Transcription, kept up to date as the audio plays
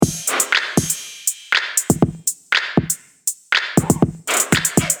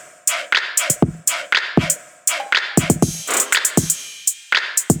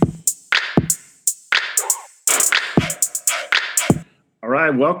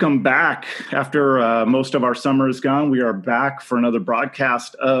right, welcome back. After most of our summer is gone, we are back for another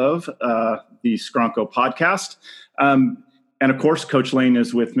broadcast of the Skronko podcast. And of course, Coach Lane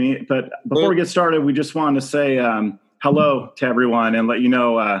is with me. But before we get started, we just wanted to say hello to everyone and let you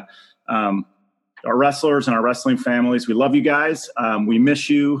know our wrestlers and our wrestling families, we love you guys. We miss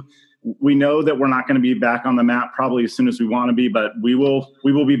you. We know that we're not going to be back on the mat probably as soon as we want to be, but we will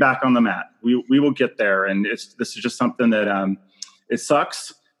be back on the mat. We will get there. And this is just something that it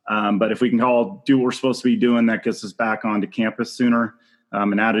sucks. But if we can all do what we're supposed to be doing, that gets us back onto campus sooner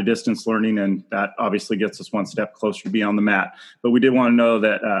and out of distance learning. And that obviously gets us one step closer to being on the mat. But we did want to know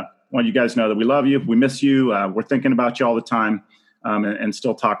that, want you guys to know that we love you. We miss you. We're thinking about you all the time and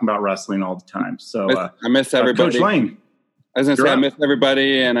still talking about wrestling all the time. So I miss everybody. Coach Lane. I was going to say, I miss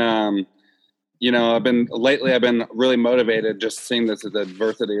everybody. And, I've been really motivated just seeing this as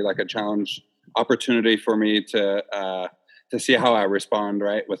adversity, like a challenge opportunity for me to see how I respond,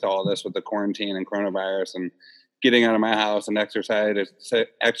 right, with all this, with the quarantine and coronavirus and getting out of my house and exercising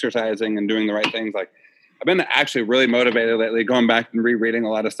and doing the right things. Like, I've been actually really motivated lately, going back and rereading a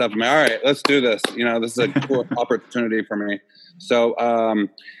lot of stuff. I'm like, all right, let's do this. This is a cool opportunity for me. So I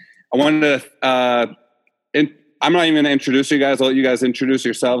wanted to I'm not even going to introduce you guys. I'll let you guys introduce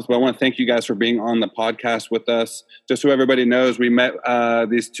yourselves, but I want to thank you guys for being on the podcast with us. Just so everybody knows, we met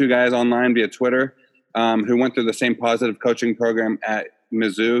these two guys online via Twitter who went through the same positive coaching program at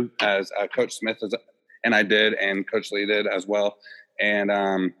Mizzou as Coach Smith and I did, and Coach Lee did as well.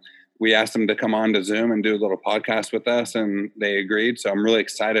 And we asked them to come on to Zoom and do a little podcast with us, and they agreed. So I'm really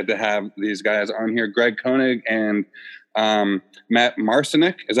excited to have these guys on here, Greg Koenig and Matt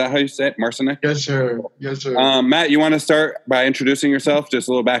Marcinek. Is that how you say it? Marcinek? Yes, sir. Yes, sir. Matt, you want to start by introducing yourself? Just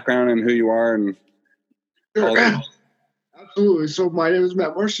a little background and who you are and all that. Absolutely. So my name is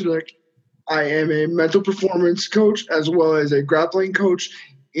Matt Marcinek. I am a mental performance coach as well as a grappling coach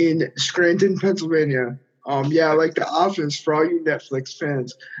in Scranton, Pennsylvania. Like The Office for all you Netflix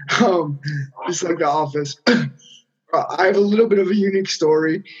fans. Just like The Office. I have a little bit of a unique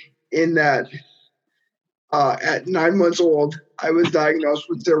story in that at 9 months old, I was diagnosed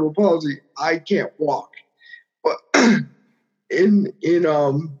with cerebral palsy. I can't walk. But in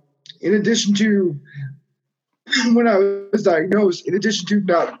addition to when I was diagnosed, in addition to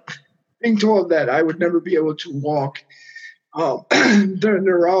not being told that I would never be able to walk, the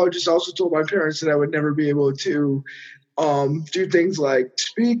neurologist also told my parents that I would never be able to do things like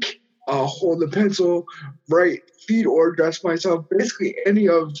speak, hold a pencil, write, feed, or dress myself, basically any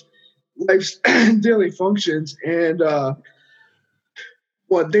of life's daily functions. And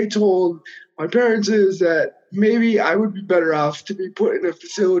what they told my parents is that maybe I would be better off to be put in a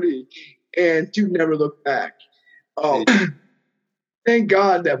facility and to never look back. Thank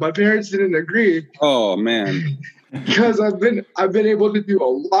God that my parents didn't agree. Oh man. Because I've been able to do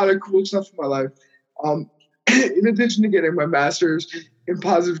a lot of cool stuff in my life. In addition to getting my master's in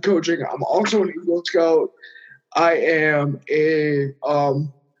positive coaching, I'm also an Eagle Scout. I'm a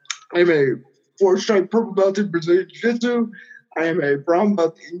 4-stripe purple belt in Brazilian Jiu-Jitsu. I am a brown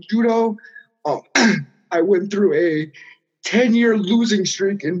belt in Judo. I went through a 10-year losing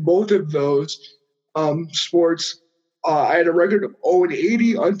streak in both of those sports. I had a record of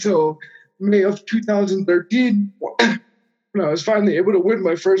 0-80 until May of 2013 when I was finally able to win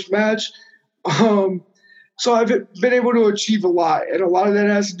my first match. So I've been able to achieve a lot, and a lot of that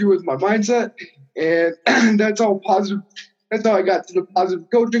has to do with my mindset, and that's all positive. That's how I got to the positive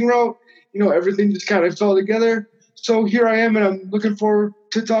coaching route. Everything just kind of fell together. So here I am, and I'm looking forward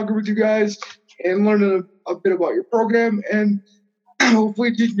to talking with you guys and learning a bit about your program and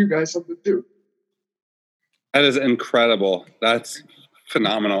hopefully teaching you guys something too. That is incredible. That's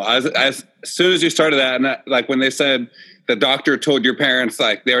phenomenal. As soon as you started that, and when they said the doctor told your parents,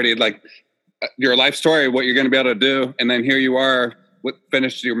 they already your life story, what you're going to be able to do, and then here you are,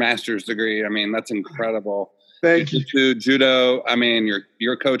 finished your master's degree. I mean, that's incredible. Thank you. Judo. I mean,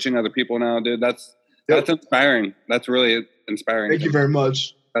 you're coaching other people now, dude. That's inspiring. That's really inspiring. Thank you very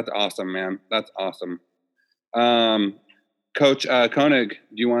much. That's awesome, man. That's awesome. Coach Koenig, do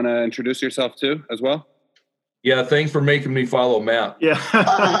you want to introduce yourself too as well? Yeah, thanks for making me follow Matt. Yeah.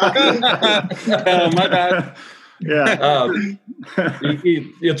 Oh, my bad. Yeah.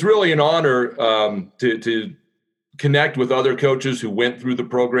 It's really an honor to connect with other coaches who went through the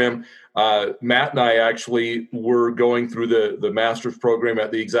program. Matt and I actually were going through the master's program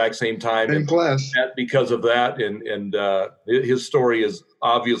at the exact same time. In class. Because of that, and his story is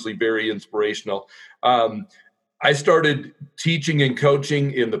obviously very inspirational. I started teaching and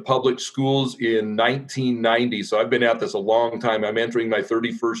coaching in the public schools in 1990. So I've been at this a long time. I'm entering my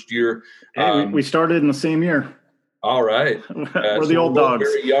 31st year. Hey, we started in the same year. All right. We're the old dogs.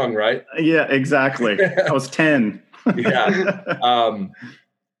 Very young, right? Yeah, exactly. I was 10. Yeah.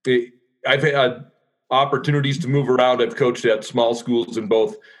 I've had opportunities to move around. I've coached at small schools in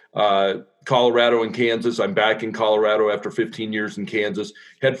both Colorado and Kansas. I'm back in Colorado after 15 years in Kansas.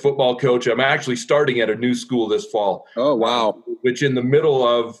 Head football coach. I'm actually starting at a new school this fall. Oh, wow. Which in the middle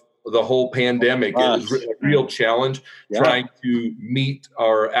of the whole pandemic, it was a real challenge trying to meet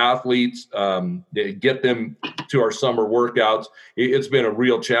our athletes, get them to our summer workouts. It's been a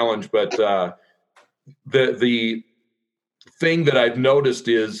real challenge, but the thing that I've noticed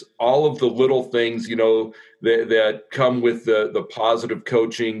is all of the little things, that come with the positive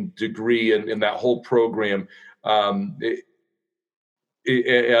coaching degree and that whole program.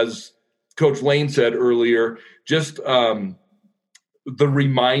 As Coach Lane said earlier, just the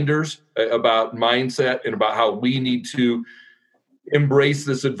reminders about mindset and about how we need to embrace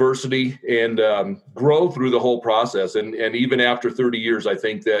this adversity and grow through the whole process. And even after 30 years, I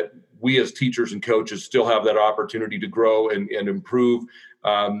think that we as teachers and coaches still have that opportunity to grow and improve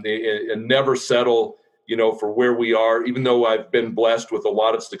and never settle, for where we are. Even though I've been blessed with a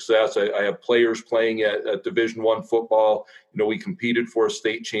lot of success, I have players playing at Division I football. We competed for a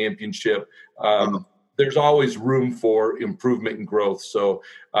state championship. There's always room for improvement and growth. So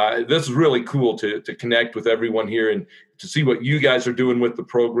this is really cool to connect with everyone here and to see what you guys are doing with the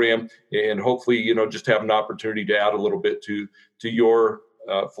program, and hopefully, just have an opportunity to add a little bit to your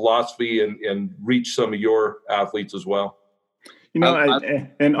philosophy and reach some of your athletes as well. And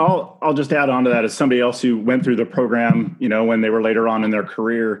I'll just add on to that as somebody else who went through the program, when they were later on in their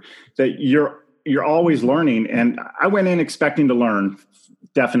career, that you're always learning. And I went in expecting to learn,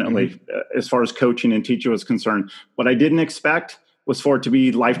 definitely, as far as coaching and teaching was concerned. What I didn't expect was for it to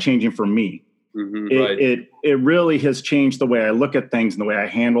be life-changing for me. It really has changed the way I look at things and the way I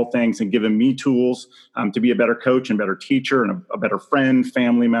handle things, and given me tools to be a better coach and better teacher and a better friend,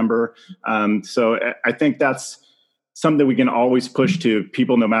 family member. So I think that's something that we can always push to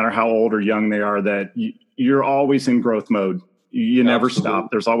people, no matter how old or young they are, that you're always in growth mode. You never stop.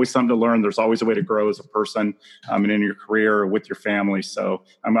 There's always something to learn. There's always a way to grow as a person and in your career or with your family. So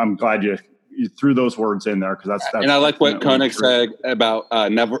I'm glad you threw those words in there, because that's and I like what Koenig said about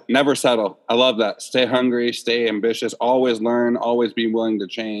never settle. I love that. Stay hungry, stay ambitious, always learn, always be willing to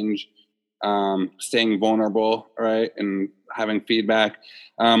change, staying vulnerable, right, and having feedback.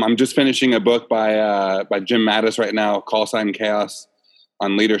 I'm just finishing a book by Jim Mattis right now, Call Sign Chaos,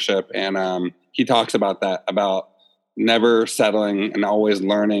 on leadership, and he talks about that, about never settling and always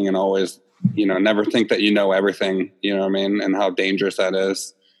learning and always, never think that you know everything, what I mean, and how dangerous that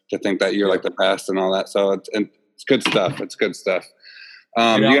is to think that you're like the best and all that. So it's good stuff. It's good stuff.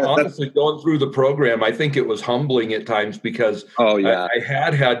 Honestly, going through the program, I think it was humbling at times, because I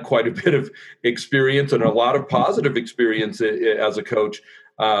had quite a bit of experience and a lot of positive experience as a coach.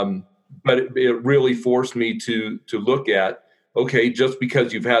 But it really forced me to look at, okay, just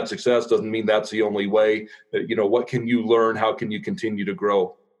because you've had success doesn't mean that's the only way. What can you learn? How can you continue to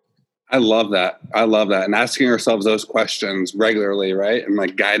grow? I love that. And asking ourselves those questions regularly, right? And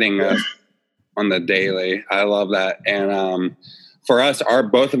like guiding us on the daily. I love that. And for us,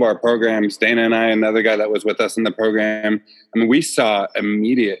 both of our programs, Dana and I, another guy that was with us in the program, I mean, we saw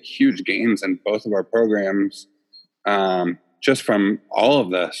immediate huge gains in both of our programs just from all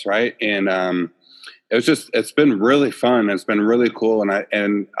of this, right? And it's been really fun. It's been really cool.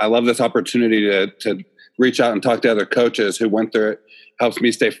 And I love this opportunity to reach out and talk to other coaches who went through it. Helps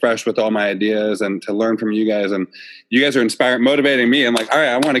me stay fresh with all my ideas and to learn from you guys. And you guys are inspiring, motivating me. I'm like, all right,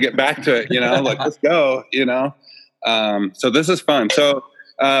 I want to get back to it, like, let's go, So this is fun. So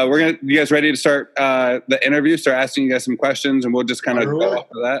you guys ready to start the interview? Start asking you guys some questions, and we'll just kind of go off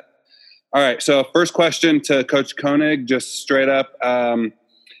of that. All right. So first question to Coach Koenig, just straight up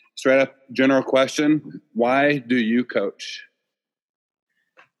general question. Why do you coach?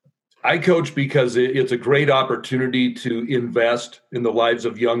 I coach because it's a great opportunity to invest in the lives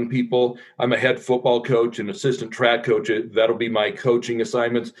of young people. I'm a head football coach and assistant track coach. That'll be my coaching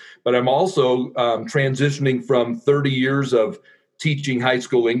assignments. But I'm also transitioning from 30 years of teaching high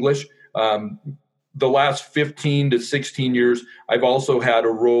school English. The last 15 to 16 years, I've also had a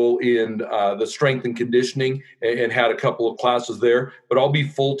role in the strength and conditioning and had a couple of classes there, but I'll be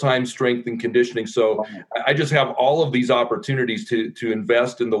full-time strength and conditioning. So I just have all of these opportunities to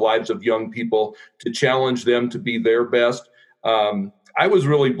invest in the lives of young people, to challenge them to be their best. I was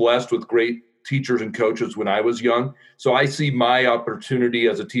really blessed with great teachers and coaches when I was young. So I see my opportunity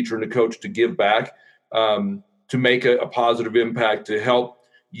as a teacher and a coach to give back, to make a positive impact, to help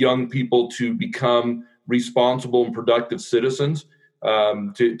young people to become responsible and productive citizens.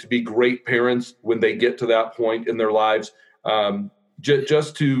 to be great parents when they get to that point in their lives,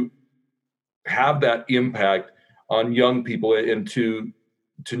 just to have that impact on young people and to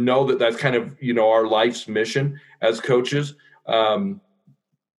know that that's kind of, our life's mission as coaches.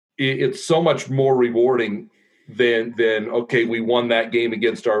 It's so much more rewarding than okay, we won that game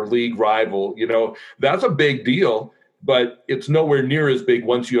against our league rival. That's a big deal, but it's nowhere near as big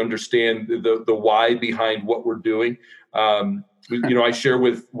once you understand the why behind what we're doing. I share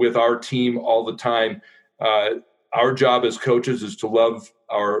with our team all the time. Our job as coaches is to love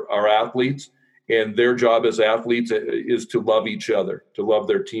our athletes, and their job as athletes is to love each other, to love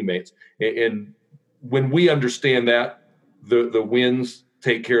their teammates. And when we understand that, the wins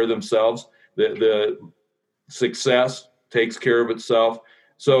take care of themselves. The success takes care of itself.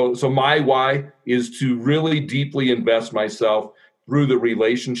 So my why is to really deeply invest myself through the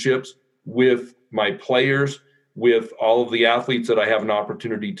relationships with my players, with all of the athletes that I have an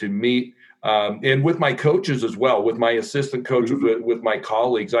opportunity to meet, and with my coaches as well, with my assistant coaches, with my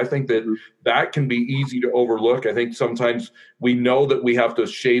colleagues. I think that can be easy to overlook. I think sometimes we know that we have to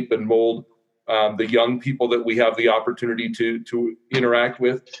shape and mold the young people that we have the opportunity to interact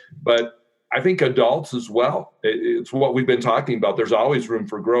with, but I think adults as well. It's what we've been talking about. There's always room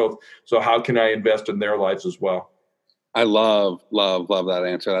for growth. So how can I invest in their lives as well? I love that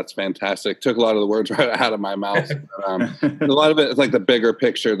answer. That's fantastic. Took a lot of the words right out of my mouth. A lot of it is like the bigger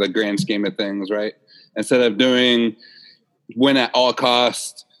picture, the grand scheme of things, right? Instead of doing win at all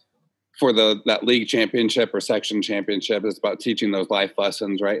costs for that league championship or section championship, it's about teaching those life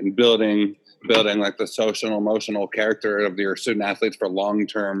lessons, right? And building like the social, emotional character of your student athletes for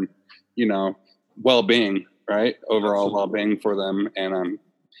long-term, well-being, right? Overall well-being for them, and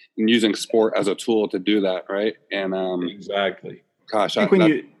using sport as a tool to do that, right? And exactly. Gosh,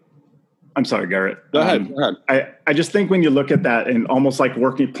 I'm sorry, Garrett. Go ahead. I just think when you look at that and almost like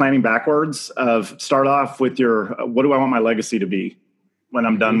planning backwards, of start off with your what do I want my legacy to be when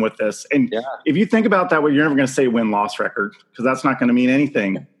I'm done with this? And if you think about that way, you're never going to say win-loss record, because that's not going to mean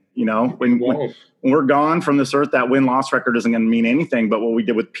anything. When we're gone from this earth, that win-loss record isn't going to mean anything, but what we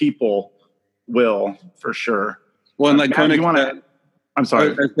did with people will, for sure. Well, and like Koenig said, I'm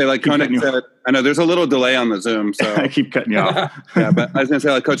sorry. Like Koenig said, I know there's a little delay on the Zoom, so I keep cutting you off. Yeah, but I was going to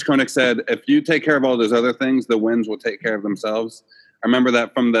say, like Coach Koenig said, if you take care of all those other things, the wins will take care of themselves. I remember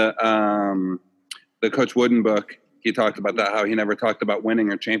that from the Coach Wooden book. He talked about that, how he never talked about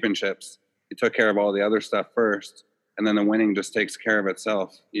winning or championships. He took care of all the other stuff first, and then the winning just takes care of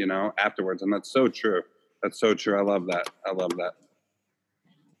itself, afterwards. And that's so true. That's so true. I love that.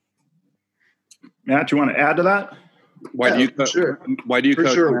 Matt, you want to add to that? Why do you coach? Why do you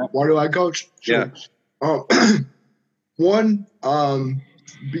coach? Sure. Why do I coach? Sure. Yeah. One,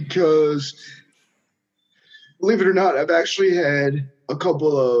 because believe it or not, I've actually had a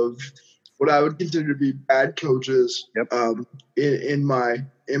couple of what I would consider to be bad coaches in my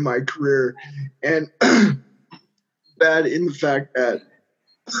career, and bad in the fact that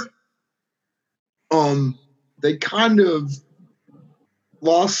they kind of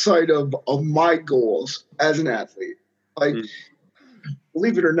lost sight of my goals as an athlete. Like,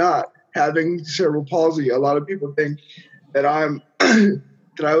 believe it or not, having cerebral palsy, a lot of people think that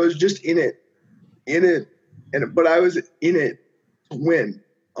that I was just in it, but I was in it to win.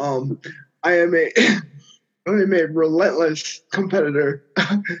 I am a relentless competitor.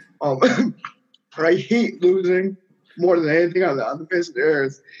 I hate losing more than anything on the face of the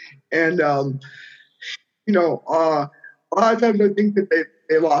earth, and a lot of times I think that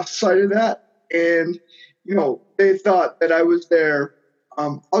they lost sight of that, and they thought that I was there.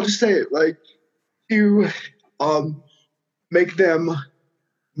 I'll just say it, like, to make them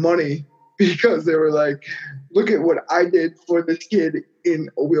money, because they were like, look at what I did for this kid in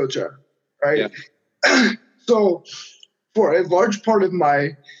a wheelchair, right? Yeah. So for a large part of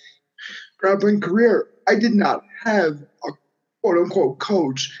my grappling career, I did not have a quote unquote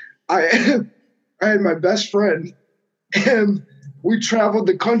coach. I had my best friend, and we traveled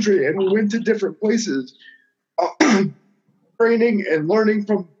the country and we went to different places, training and learning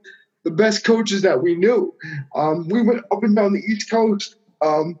from the best coaches that we knew. We went up and down the East Coast,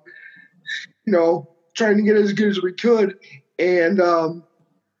 trying to get as good as we could. And,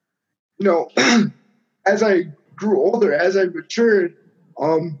 as I grew older, as I matured,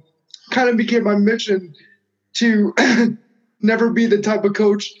 kind of became my mission to never be the type of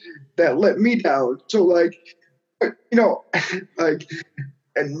coach that let me down. So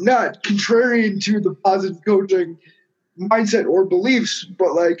and not contrarian to the positive coaching mindset or beliefs,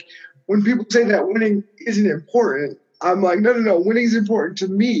 but when people say that winning isn't important, I'm like, no, winning is important to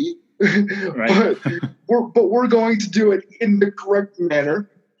me. Right. we're going to do it in the correct manner.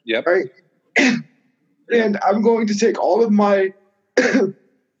 Yep. Right. And I'm going to take all of my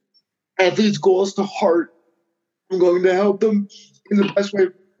athletes' goals to heart. I'm going to help them in the best way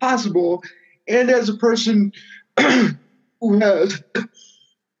possible. And as a person who has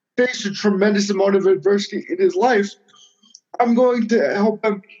faced a tremendous amount of adversity in his life, I'm going to help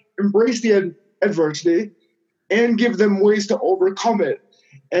them embrace the adversity and give them ways to overcome it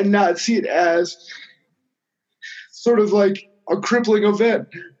and not see it as sort of like a crippling event,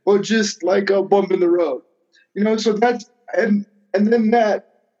 but just like a bump in the road. So that's, and then that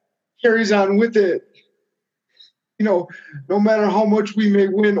carries on with it. No matter how much we may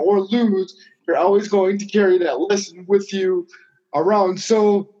win or lose, you're always going to carry that lesson with you around.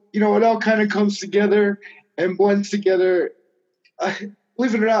 So, it all kind of comes together and blends together,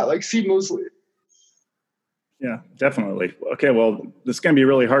 believe it or not, like seamlessly. Yeah, definitely. Okay, well, this is going to be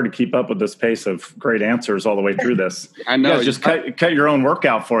really hard to keep up with this pace of great answers all the way through this. I know. You guys just cut your own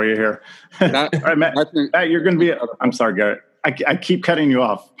workout for you here. All right, Matt, you're going to be – I'm sorry, Garrett. I keep cutting you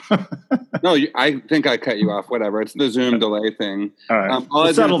off. No, I think I cut you off. Whatever. It's the Zoom delay thing. All right.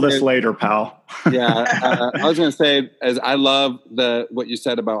 We'll settle this later, pal. Yeah. I was going to say, as I love what you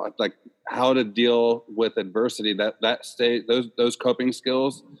said about like how to deal with adversity, those coping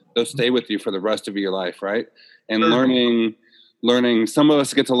skills, those stay with you for the rest of your life, right? And learning. Some of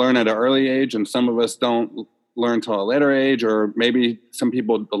us get to learn at an early age, and some of us don't learn till a later age, or maybe a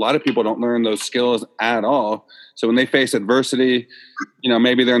lot of people don't learn those skills at all. So when they face adversity,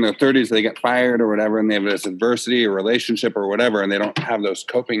 maybe they're in their 30s, they get fired or whatever, and they have this adversity or relationship or whatever, and they don't have those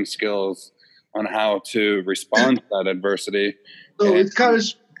coping skills on how to respond to that adversity. So it's kind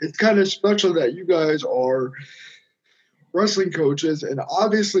of special that you guys are wrestling coaches, and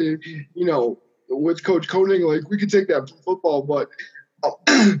obviously, with Coach Koenig, like we could take that from football, but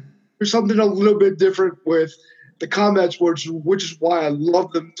there's something a little bit different with the combat sports, which is why I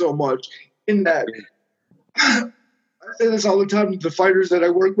love them so much. In that, I say this all the time to the fighters that I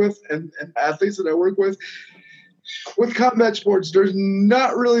work with and athletes that I work with. With combat sports, there's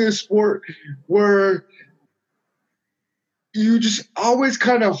not really a sport where you just always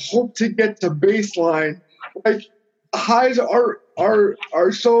kind of hope to get to baseline. Like highs are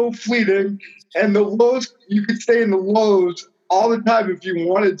so fleeting, and the lows, you could stay in the lows all the time if you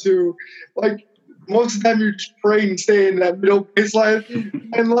wanted to. Like most of the time you're just praying and stay in that middle baseline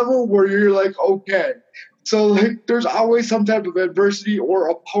and level where you're like, okay. So like there's always some type of adversity or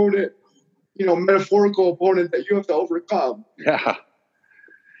opponent, metaphorical opponent that you have to overcome. Yeah.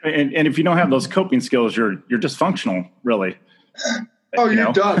 And if you don't have those coping skills, you're dysfunctional, really. Oh,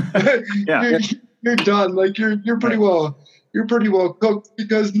 you're done. Yeah. You're done. Like you're pretty well cooked,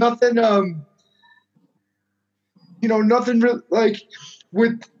 because nothing nothing really, like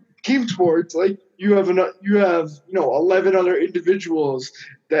with team sports, like you have 11 other individuals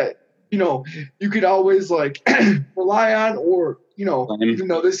that you could always like rely on, or even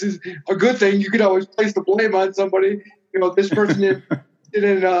though this is a good thing, you could always place the blame on somebody. This person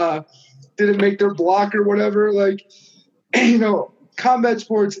didn't make their block or whatever. Like combat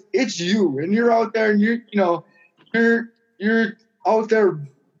sports, it's you, and you're out there, and you're out there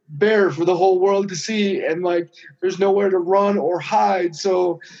bare for the whole world to see, and like there's nowhere to run or hide.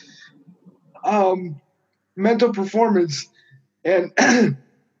 So mental performance and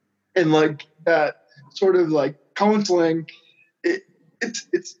and like that sort of like counseling,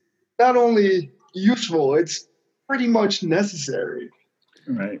 it's not only useful, it's pretty much necessary.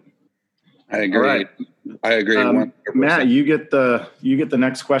 Right. I agree. Right. I agree. 100%. Matt, you get the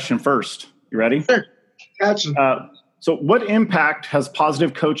next question first. You ready? Sure. Gotcha. So what impact has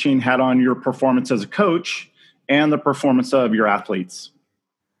positive coaching had on your performance as a coach and the performance of your athletes?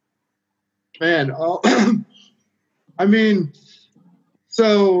 Man, I mean,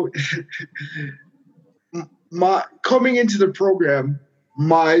 so coming into the program,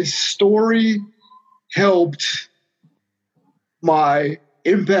 my story helped my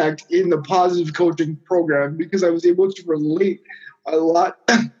impact in the positive coaching program, because I was able to relate a lot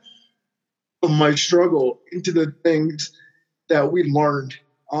of my struggle into the things that we learned,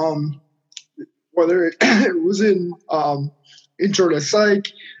 whether it was in intro to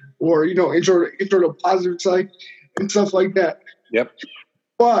psych or intro to positive psych and stuff like that. Yep.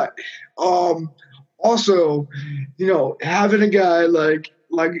 But also, having a guy like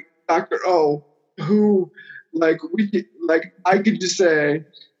Dr. O, who I could just say,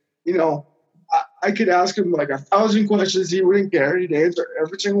 I could ask him like 1,000 questions. He wouldn't care. He'd answer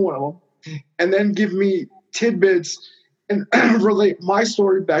every single one of them, and then give me tidbits and relate my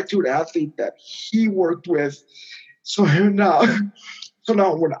story back to an athlete that he worked with. So So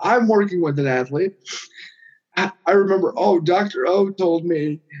now when I'm working with an athlete, I remember, Dr. O told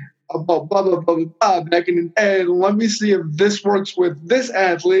me about blah, blah, blah, blah, blah back in the day. And let me see if this works with this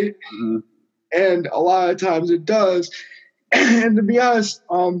athlete. Mm-hmm. And a lot of times it does. And to be honest,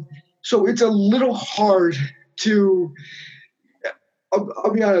 so it's a little hard to,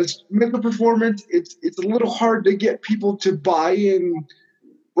 I'll be honest, mental performance, it's a little hard to get people to buy in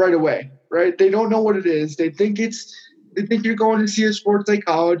right away, right? They don't know what it is. They think you're going to see a sports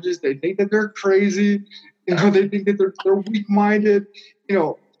psychologist. They think that they're crazy. They think that they're weak-minded,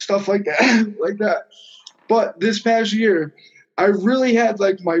 stuff like that, like that. But this past year, I really had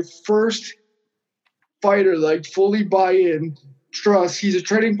like my first fighter like fully buy in, trust. He's a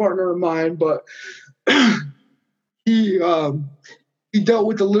training partner of mine, but he dealt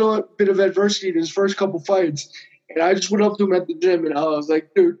with a little bit of adversity in his first couple fights, and I just went up to him at the gym and I was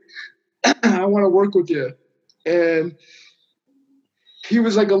like, dude, I want to work with you. And he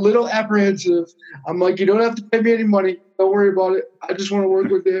was like a little apprehensive. I'm like, you don't have to pay me any money. Don't worry about it. I just want to work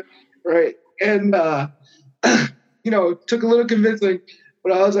with you. Right. And, took a little convincing,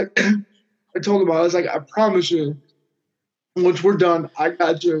 but I was like, I told him, I was like, I promise you, once we're done, I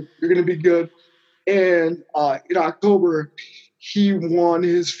got you. You're going to be good. And in October, he won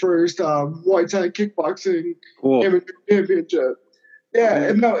his first Muay Thai kickboxing amateur championship. Yeah.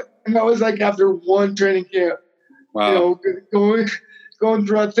 And that was like after one training camp. Wow. Going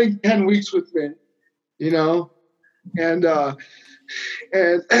through, I think, 10 weeks with me, and the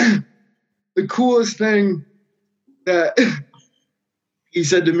coolest thing that he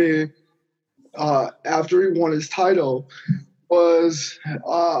said to me after he won his title was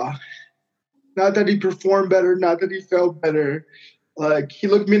not that he performed better, not that he felt better. Like, he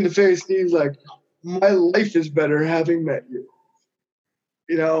looked me in the face and he's like, my life is better having met you.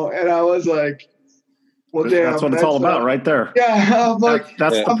 And I was like, well, damn, that's what it's all about, right there. Yeah, I'm like,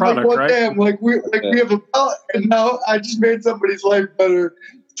 that's the product, like, well, right? Damn, we have a belt, and now I just made somebody's life better.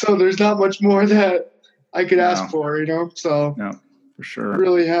 So there's not much more that I could ask for, So yeah, for sure.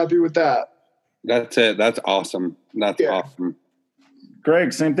 Really happy with that. That's it. That's awesome. That's awesome.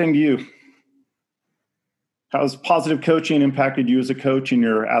 Greg, same thing to you. How's positive coaching impacted you as a coach in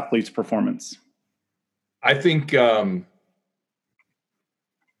your athlete's performance? I think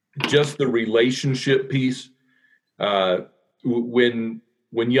just the relationship piece, when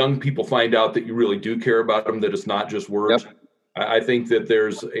young people find out that you really do care about them, that it's not just words. Yep. I think that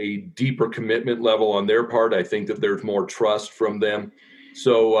there's a deeper commitment level on their part. I think that there's more trust from them.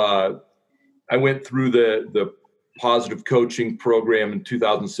 So I went through the positive coaching program in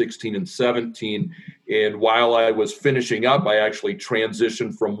 2016 and 17. And while I was finishing up, I actually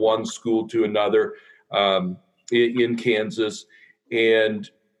transitioned from one school to another in Kansas, and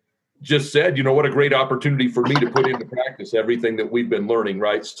just said, what a great opportunity for me to put into practice everything that we've been learning,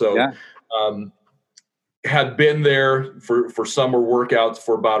 right? So had been there for summer workouts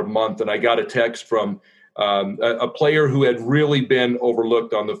for about a month, and I got a text from a player who had really been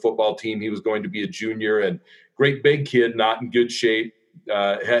overlooked on the football team. He was going to be a junior, and great big kid, not in good shape,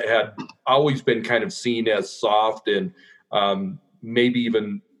 had always been kind of seen as soft and maybe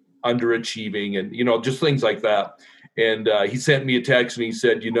even underachieving and, just things like that. And he sent me a text and he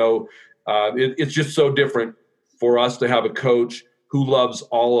said, it's just so different for us to have a coach who loves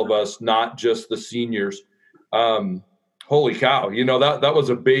all of us, not just the seniors. Holy cow. That was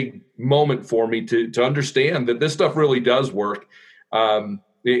a big moment for me to understand that this stuff really does work and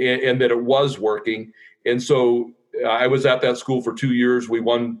that it was working. And so I was at that school for 2 years. We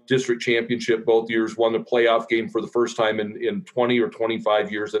won district championship both years, won the playoff game for the first time in 20 or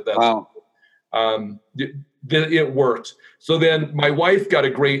 25 years at that school. It worked. So then my wife got a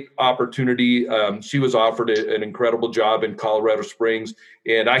great opportunity. She was offered an incredible job in Colorado Springs,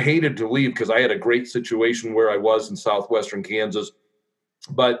 and I hated to leave because I had a great situation where I was in southwestern Kansas.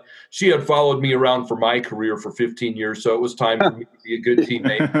 But she had followed me around for my career for 15 years, so it was time for me to be a good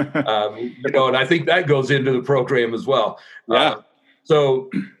teammate. And I think that goes into the program as well. So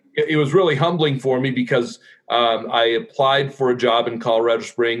it was really humbling for me because I applied for a job in Colorado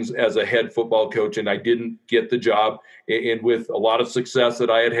Springs as a head football coach, and I didn't get the job. And with a lot of success that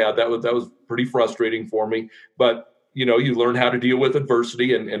I had, that was pretty frustrating for me. But, you learn how to deal with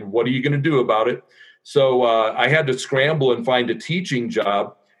adversity and what are you going to do about it? So I had to scramble and find a teaching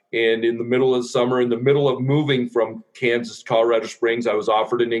job. And in the middle of the summer, in the middle of moving from Kansas to Colorado Springs, I was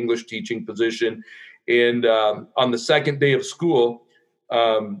offered an English teaching position. And on the second day of school,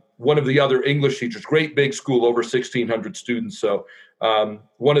 one of the other English teachers, great big school, over 1,600 students. So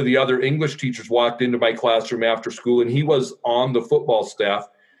one of the other English teachers walked into my classroom after school, and he was on the football staff.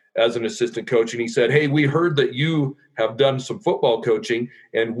 as an assistant coach. And he said, "Hey, we heard that you have done some football coaching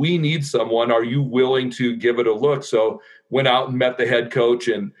and we need someone. Are you willing to give it a look?" So went out and met the head coach,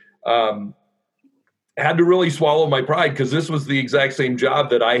 and had to really swallow my pride, because this was the exact same job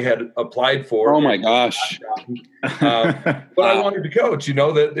that I had applied for. Oh my gosh. But I wanted to coach,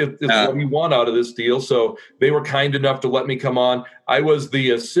 that it's what you want out of this deal. So they were kind enough to let me come on. I was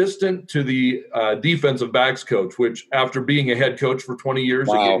the assistant to the defensive backs coach, which after being a head coach for 20 years,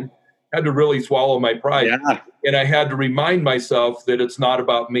 again, had to really swallow my pride. Yeah. And I had to remind myself that it's not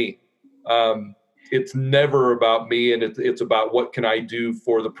about me. It's never about me, and it's about what can I do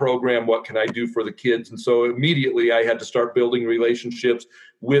for the program, what can I do for the kids. And so immediately I had to start building relationships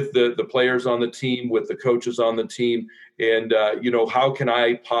with the players on the team, with the coaches on the team, and how can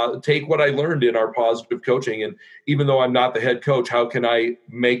I take what I learned in our positive coaching, and even though I'm not the head coach, how can I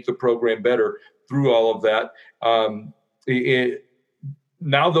make the program better through all of that?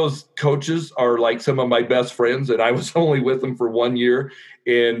 Now those coaches are like some of my best friends, and I was only with them for 1 year.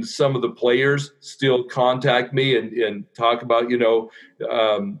 And some of the players still contact me and talk about,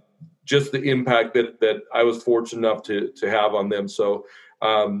 just the impact that I was fortunate enough to have on them. So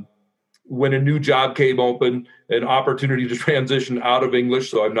when a new job came open, an opportunity to transition out of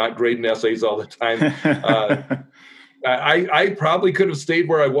English, so I'm not grading essays all the time, I probably could have stayed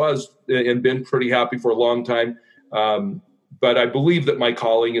where I was and been pretty happy for a long time. But I believe that my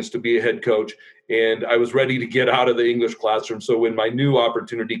calling is to be a head coach, and I was ready to get out of the English classroom. So when my new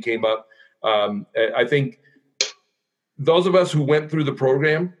opportunity came up, I think those of us who went through the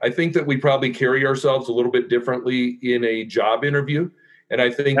program, I think that we probably carry ourselves a little bit differently in a job interview. And I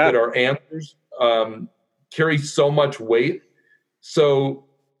think that our answers carry so much weight. So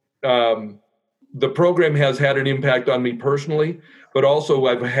the program has had an impact on me personally, but also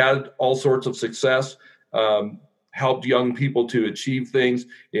I've had all sorts of success, helped young people to achieve things.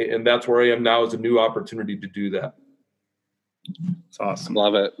 And that's where I am now, is a new opportunity to do that. It's awesome.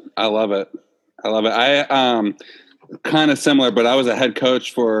 Love it. I love it. I kind of similar, but I was a head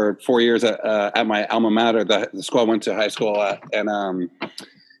coach for 4 years at my alma mater, the school I went to high school at. And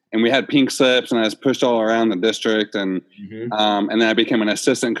we had pink slips, and I was pushed all around the district. And then I became an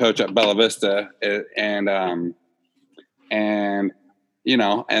assistant coach at Bella Vista, and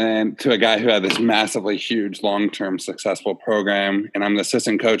then to a guy who had this massively huge, long-term successful program. And I'm the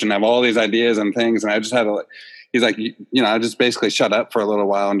assistant coach and I have all these ideas and things. And I just had to, he's like, I just basically shut up for a little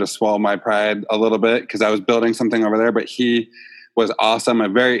while and just swallow my pride a little bit, because I was building something over there. But he was awesome.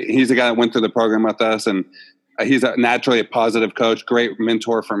 He's a guy that went through the program with us, and he's naturally a positive coach, great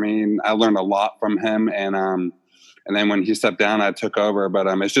mentor for me. And I learned a lot from him. And then when he stepped down, I took over, but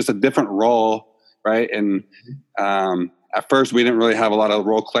it's just a different role. Right. And, at first, we didn't really have a lot of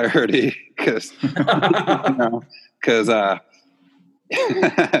role clarity because, but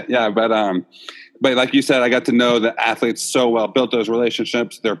like you said, I got to know the athletes so well, built those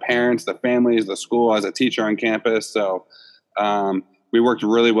relationships, their parents, the families, the school, as a teacher on campus. So we worked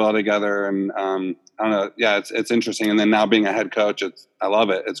really well together, and I don't know. Yeah, it's interesting. And then now being a head coach, I love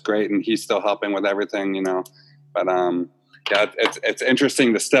it. It's great, and he's still helping with everything, But it's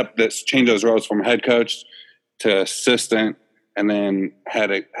interesting to change those roles from head coach to assistant, and then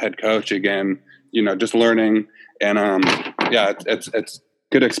head coach again, just learning. And it's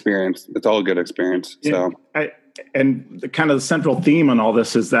good experience. It's all a good experience. So and the kind of the central theme on all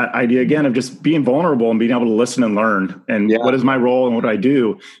this is that idea again of just being vulnerable and being able to listen and learn. And what is my role and what do I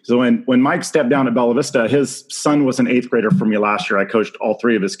do? So when Mike stepped down at Bella Vista, his son was an 8th grader for me last year. I coached all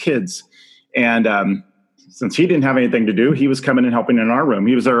 3 of his kids. And since he didn't have anything to do, he was coming and helping in our room.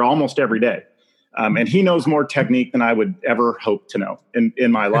 He was there almost every day. And he knows more technique than I would ever hope to know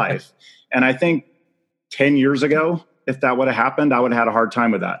in my life. And I think 10 years ago, if that would have happened, I would have had a hard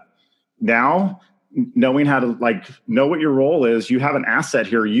time with that. Now, knowing how to know what your role is, you have an asset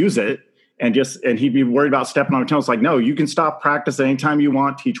here, use it. And he'd be worried about stepping on a toe. It's like, no, you can stop practice anytime you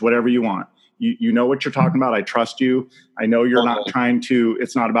want, teach whatever you want. You know what you're talking about. I trust you. I know you're not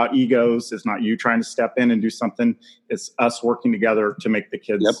it's not about egos. It's not you trying to step in and do something. It's us working together to make the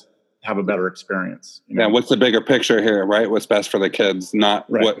kids have a better experience. Yeah. What's the bigger picture here, right? What's best for the kids, not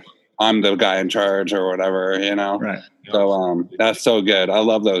what I'm the guy in charge or whatever, Right. So that's so good. I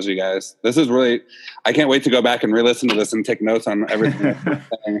love those, you guys. This is really, I can't wait to go back and re-listen to this and take notes on everything.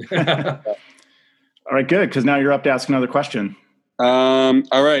 All right, good. Because now you're up to ask another question. All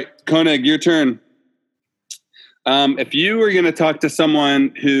right, Koenig, your turn. If you were going to talk to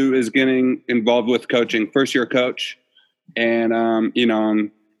someone who is getting involved with coaching, first-year coach, and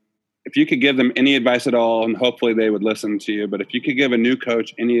if you could give them any advice at all, and hopefully they would listen to you, but if you could give a new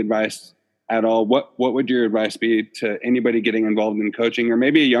coach any advice at all, what would your advice be to anybody getting involved in coaching, or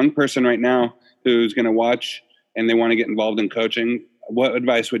maybe a young person right now who's going to watch and they want to get involved in coaching? What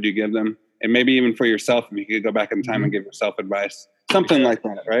advice would you give them? And maybe even for yourself, if you could go back in time and give yourself advice, something like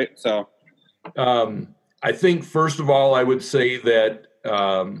that, right? So I think, first of all, I would say that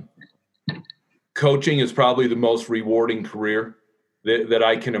coaching is probably the most rewarding career that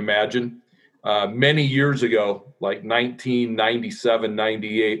I can imagine. Many years ago, like 1997,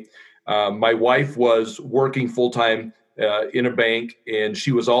 98, my wife was working full-time in a bank, and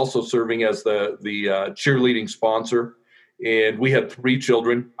she was also serving as the cheerleading sponsor. And we had 3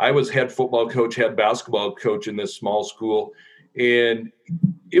 children. I was head football coach, head basketball coach in this small school. And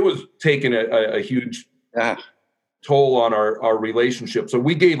it was taking a huge toll on our relationship. So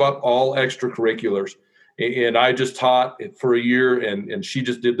we gave up all extracurriculars. And I just taught for a year, and she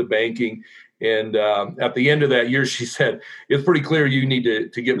just did the banking. And at the end of that year, she said, it's pretty clear you need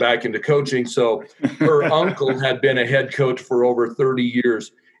to get back into coaching. So her uncle had been a head coach for over 30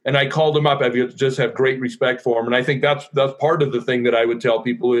 years. And I called him up. I just have great respect for him. And I think that's part of the thing that I would tell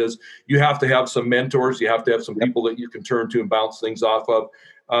people is you have to have some mentors. You have to have some people that you can turn to and bounce things off of.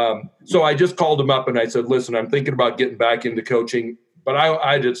 So I just called him up and I said, listen, I'm thinking about getting back into coaching, but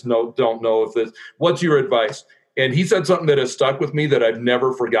I just don't know if this, what's your advice? And he said something that has stuck with me that I've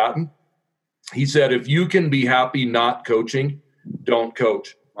never forgotten. He said, if you can be happy not coaching, don't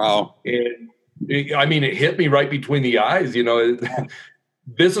coach. Wow. And it hit me right between the eyes,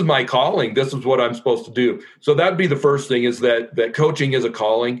 This is my calling. This is what I'm supposed to do. So that'd be the first thing, is that coaching is a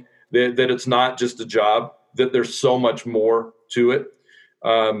calling, that it's not just a job, that there's so much more to it.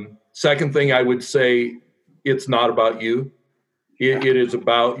 Second thing I would say, it's not about you. It is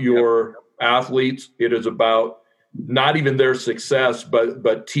about your athletes. It is about not even their success,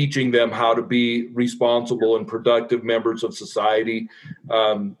 but teaching them how to be responsible and productive members of society.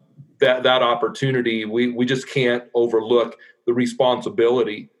 That opportunity, we just can't overlook the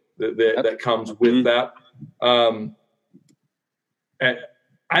responsibility that comes with that.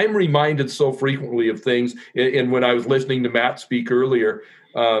 I'm reminded so frequently of things. And when I was listening to Matt speak earlier,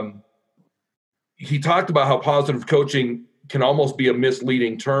 he talked about how positive coaching can almost be a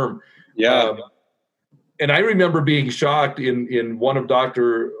misleading term. Yeah. And I remember being shocked in one of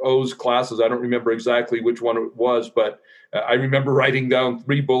Dr. O's classes. I don't remember exactly which one it was, but I remember writing down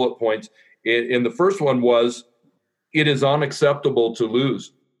 3 bullet points. And the first one was, it is unacceptable to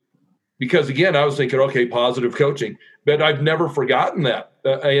lose. Because again, I was thinking, okay, positive coaching, but I've never forgotten that.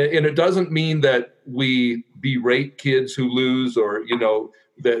 And it doesn't mean that we berate kids who lose, or,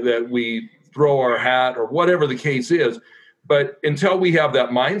 that we throw our hat or whatever the case is. But until we have that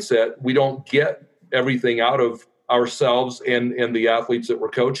mindset, we don't get everything out of ourselves and the athletes that we're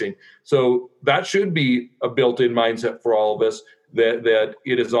coaching. So that should be a built-in mindset for all of us, that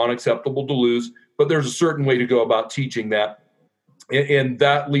it is unacceptable to lose, but there's a certain way to go about teaching that. And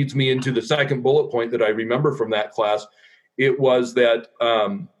that leads me into the second bullet point that I remember from that class. It was that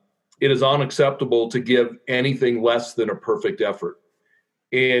it is unacceptable to give anything less than a perfect effort.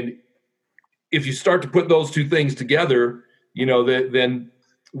 And if you start to put those 2 things together, then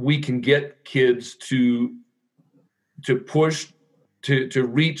we can get kids to push to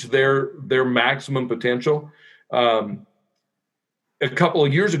reach their maximum potential. A couple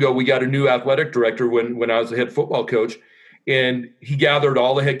of years ago, we got a new athletic director when I was the head football coach, and he gathered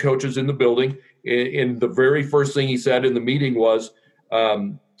all the head coaches in the building. And the very first thing he said in the meeting was,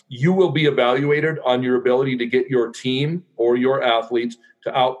 you will be evaluated on your ability to get your team or your athletes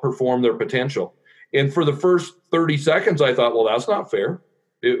to outperform their potential. And for the first 30 seconds, I thought, well, that's not fair.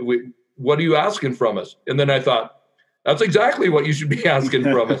 What are you asking from us? And then I thought, that's exactly what you should be asking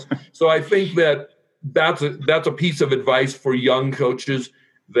from us. So I think that's a piece of advice for young coaches,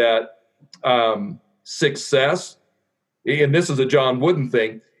 that success, and this is a John Wooden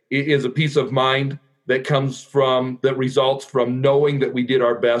thing, is a peace of mind that results from knowing that we did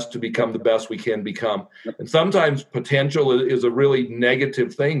our best to become the best we can become. And sometimes potential is a really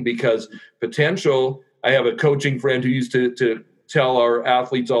negative thing, because potential, I have a coaching friend who used to tell our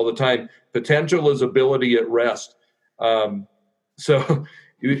athletes all the time, potential is ability at rest. So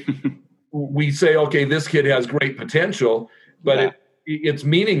we say, okay, this kid has great potential, but it's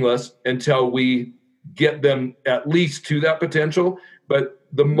meaningless until we get them at least to that potential. But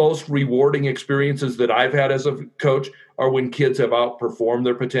the most rewarding experiences that I've had as a coach are when kids have outperformed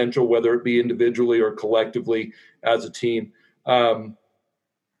their potential, whether it be individually or collectively as a team. I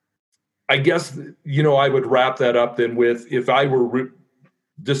guess, I would wrap that up then with, if I were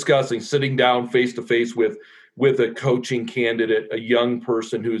sitting down face to face with a coaching candidate, a young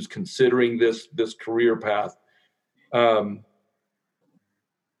person who's considering this career path,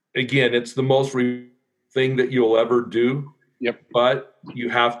 again, it's the most thing that you'll ever do. Yep. But you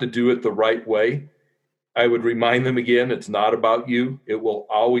have to do it the right way. I would remind them again, it's not about you. It will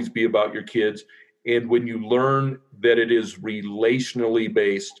always be about your kids. And when you learn that it is relationally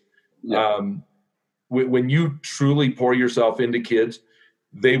based, when you truly pour yourself into kids,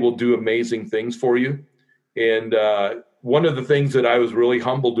 they will do amazing things for you. And one of the things that I was really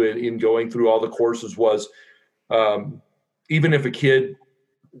humbled in going through all the courses was, even if a kid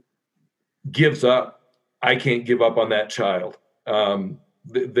gives up, I can't give up on that child.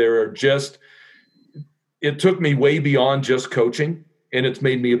 It took me way beyond just coaching, and it's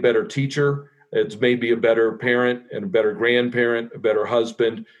made me a better teacher. It's made me a better parent and a better grandparent, a better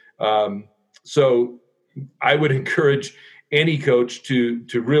husband. So I would encourage any coach to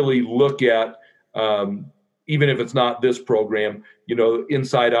really look at, even if it's not this program,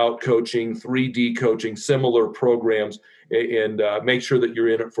 inside out coaching, 3D coaching, similar programs, and make sure that you're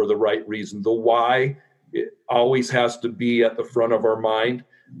in it for the right reason. The why, it always has to be at the front of our mind.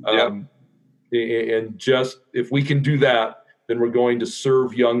 And just, if we can do that, then we're going to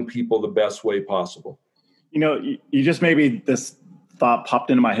serve young people the best way possible. You just maybe this thought popped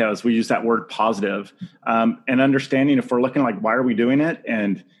into my head as we use that word positive, and understanding if we're looking like, why are we doing it?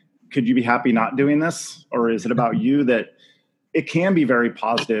 And could you be happy not doing this? Or is it about you? That it can be very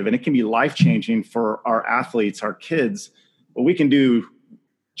positive and it can be life-changing for our athletes, our kids, but we can do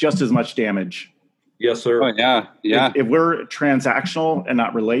just as much damage. Yes, sir. Oh, yeah. If we're transactional and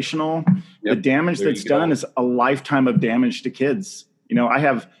not relational, the damage that's done is a lifetime of damage to kids.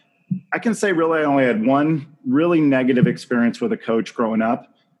 I can say really I only had one really negative experience with a coach growing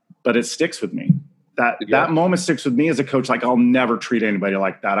up, but it sticks with me. That moment sticks with me as a coach. Like, I'll never treat anybody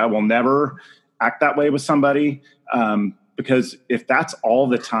like that. I will never act that way with somebody, because if that's all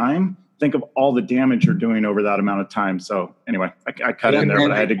the time, think of all the damage you're doing over that amount of time. So anyway, I cut in there,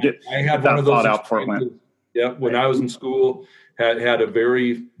 but I had to get that thought out before it went. Yeah, when I was in school, had a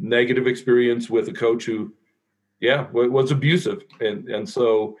very negative experience with a coach who, was abusive. And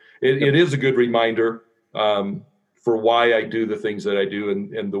so it is a good reminder for why I do the things that I do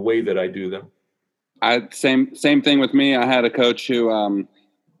and the way that I do them. Same thing with me. I had a coach who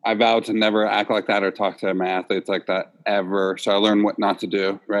I vowed to never act like that or talk to my athletes like that ever. So I learned what not to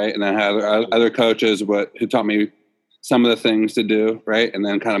do, right? And then I had other coaches who taught me some of the things to do, right? And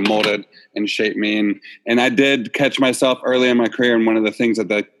then kind of molded and shaped me. And I did catch myself early in my career. And one of the things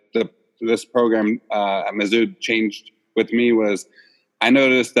that this program at Mizzou changed with me was I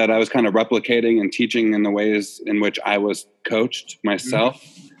noticed that I was kind of replicating and teaching in the ways in which I was coached myself.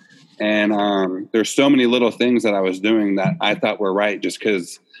 Mm-hmm. And there's so many little things that I was doing that I thought were right just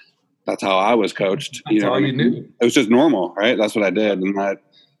because that's how I was coached. That's all you knew. It was just normal, right? That's what I did. And I,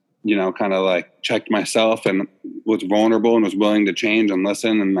 kind of like checked myself and was vulnerable and was willing to change and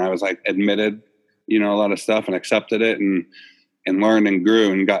listen. And I was like admitted, a lot of stuff and accepted it and learned and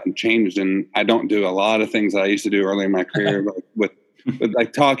grew and got changed. And I don't do a lot of things that I used to do early in my career with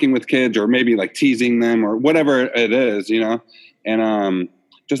like talking with kids or maybe like teasing them or whatever it is, and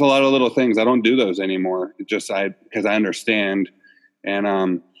just a lot of little things. I don't do those anymore. Because I understand.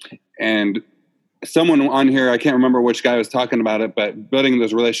 And someone on here, I can't remember which guy was talking about it, but building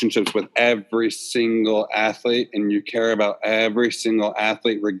those relationships with every single athlete, and you care about every single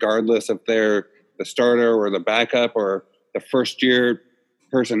athlete, regardless if they're the starter or the backup or the first year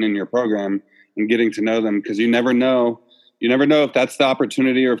person in your program, and getting to know them, because you never know if that's the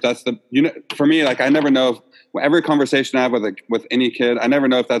opportunity or if that's for me, like I never know if every conversation I have with any kid, I never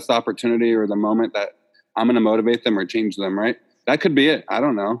know if that's the opportunity or the moment that I'm going to motivate them or change them. Right. That could be it. I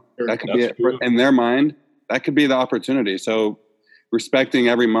don't know. That could be it in their mind. That could be the opportunity. So respecting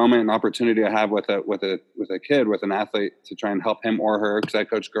every moment and opportunity I have with a kid, with an athlete, to try and help him or her, because I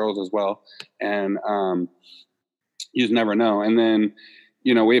coach girls as well. And you just never know. And then,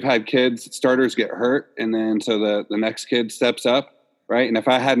 we've had starters get hurt. And then so the next kid steps up. Right. And if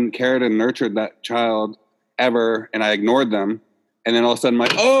I hadn't cared and nurtured that child ever, and I ignored them, and then all of a sudden I'm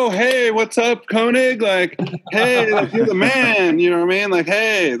like, oh, hey, what's up, Koenig? Like, hey, like, you're the man. You know what I mean? Like,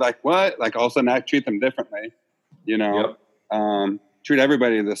 hey, like what? Like all of a sudden I treat them differently, Yep. Treat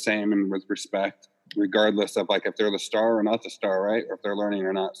everybody the same and with respect, regardless of like if they're the star or not the star, right? Or if they're learning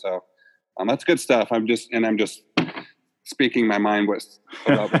or not. So that's good stuff. I'm just speaking my mind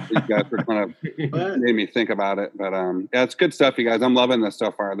about what you guys were kind of made me think about it. But it's good stuff, you guys. I'm loving this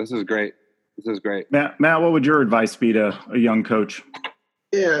so far. This is great. Matt, what would your advice be to a young coach?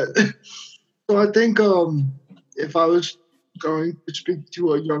 Yeah. So I think if I was going to speak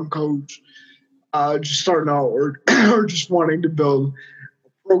to a young coach just starting out or just wanting to build a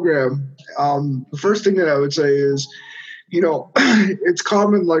program, the first thing that I would say is it's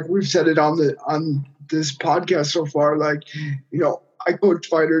common, like we've said it on this podcast so far, like, I coach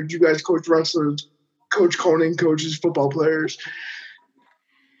fighters, you guys coach wrestlers, Coach Koning coaches football players,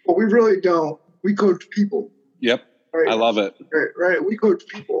 but we really don't. We coach people. Yep. Right? I love it. Right. We coach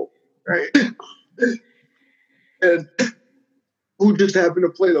people, right? And who just happen to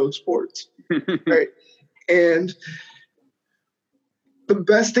play those sports, right? And the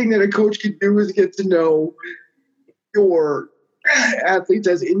best thing that a coach can do is get to know your athletes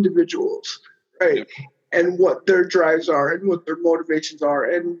as individuals, right? Yep. And what their drives are and what their motivations are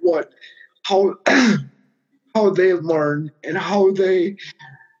and how they learn and how they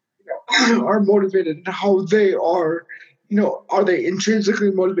are motivated and how they are, are they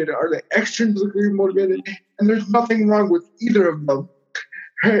intrinsically motivated? Are they extrinsically motivated? And there's nothing wrong with either of them.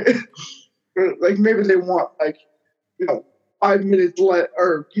 Right? Like maybe they want 5 minutes less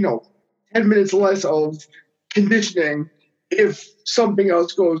or 10 minutes less of conditioning if something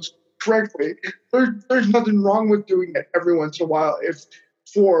else goes correctly. There's nothing wrong with doing it every once in a while if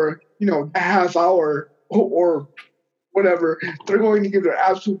for a half hour or whatever they're going to give their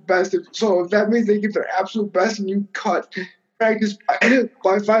absolute best. So if that means they give their absolute best and you cut practice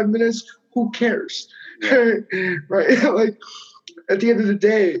by 5 minutes, who cares? Yeah. Right? Like at the end of the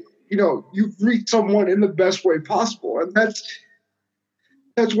day, you've reached someone in the best way possible, and that's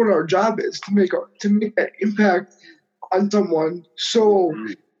what our job is, to make that impact on someone. So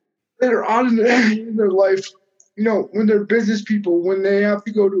later on in their life, when they're business people, when they have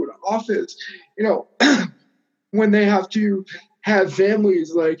to go to an office, when they have to have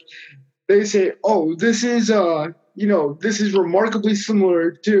families, like they say, oh, this is remarkably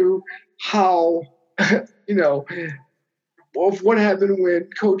similar to how, of what happened when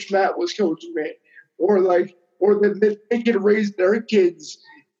Coach Matt was coaching me, or that they can raise their kids,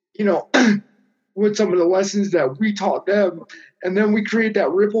 with some of the lessons that we taught them, and then we create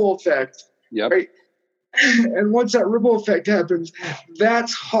that ripple effect. Yep. Right? And once that ripple effect happens,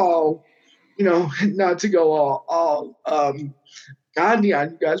 that's how, not to go all Gandhi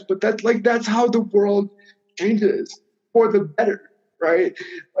on you guys, but that's how the world changes for the better, right?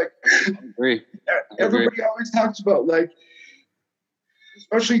 Like, I agree. Everybody always talks about, like,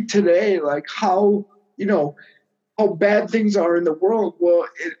 especially today, like how bad things are in the world. Well,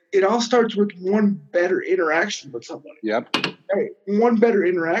 it all starts with one better interaction with somebody. Yep. Right. One better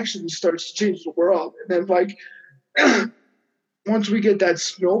interaction starts to change the world. And then, like, once we get that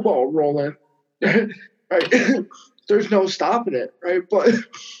snowball rolling, right, there's no stopping it, right? But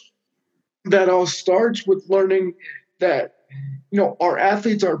that all starts with learning that, our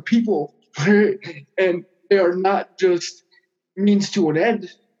athletes are people, right? And they are not just means to an end,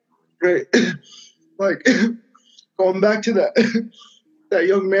 right? Like, going back to that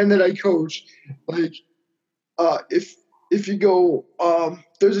young man that I coach, like, if you go,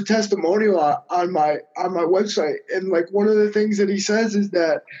 there's a testimonial on my website, and like one of the things that he says is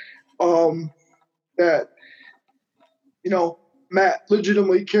that Matt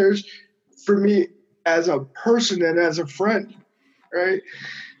legitimately cares for me as a person and as a friend, right?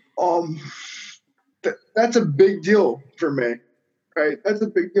 That's a big deal for me, right? That's a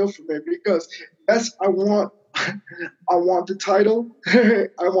big deal for me because I want the title,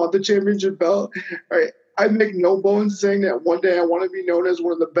 I want the championship belt, right? I make no bones saying that one day I want to be known as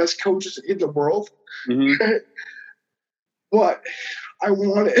one of the best coaches in the world. Mm-hmm. But I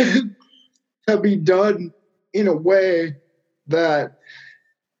want it to be done in a way that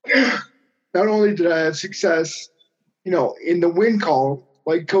not only did I have success, in the win column,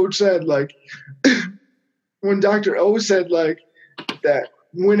 like Coach said, like when Dr. O said, like, that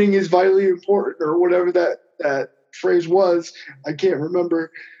winning is vitally important, or whatever that phrase was, I can't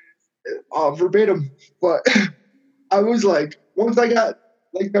remember verbatim, but I was like, once I got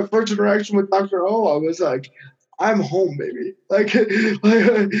like that first interaction with Dr. O, I was like, I'm home, baby. Like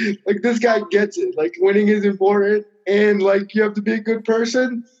this guy gets it. Like, winning is important, and like you have to be a good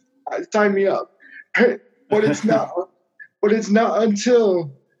person. Sign me up. But it's not. But it's not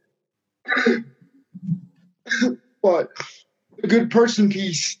until. But the good person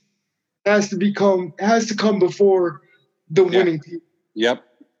piece has to come before the winning piece. Yep.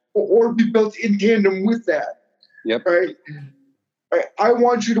 Or be built in tandem with that. Yep. Right? I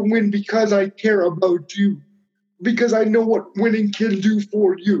want you to win because I care about you, because I know what winning can do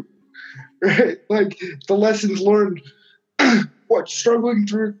for you. Right? Like the lessons learned, fighting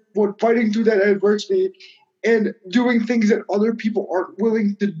through that adversity and doing things that other people aren't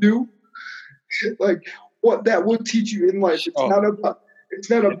willing to do. Like what that will teach you in life. It's not about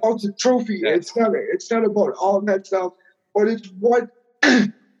the trophy. Yeah. It's not about all that stuff, but it's what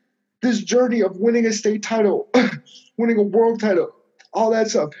this journey of winning a state title, winning a world title, all that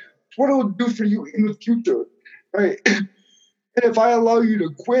stuff. What it will do for you in the future, right? And if I allow you to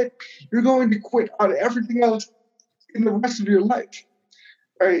quit, you're going to quit on everything else in the rest of your life,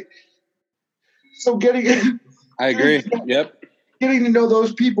 right? So I agree. Yep. Getting to know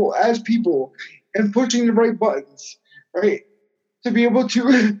those people as people and pushing the right buttons, right? To be able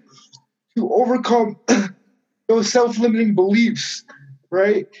to overcome those self-limiting beliefs,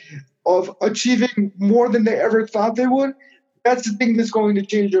 right? Of achieving more than they ever thought they would. That's the thing that's going to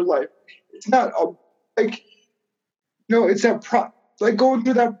change your life. It's not it's that like going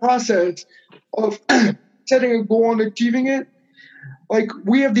through that process of setting a goal and achieving it. Like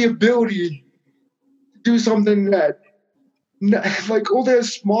we have the ability to do something that like only a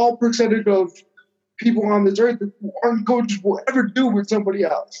small percentage of people on this earth who aren't coaches will ever do with somebody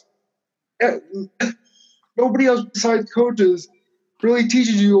else. Nobody else besides coaches really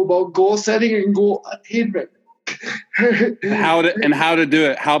teaches you about goal setting and goal attainment. And how to do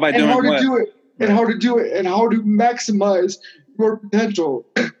it. How by doing what? And how to do it and how to maximize your potential.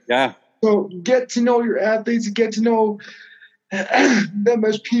 Yeah. So get to know your athletes, get to know them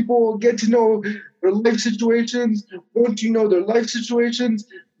as people, get to know their life situations. Once you know their life situations,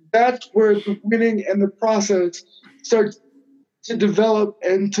 that's where the winning and the process starts to develop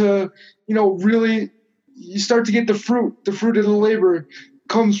and to, really you start to get the fruit. The fruit of the labor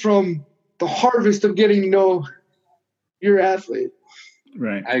comes from the harvest of getting to know your athlete.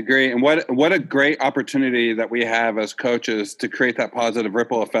 Right. I agree. And what a great opportunity that we have as coaches to create that positive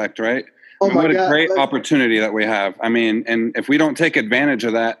ripple effect, right? Oh my what God. A great opportunity that we have. I mean, and if we don't take advantage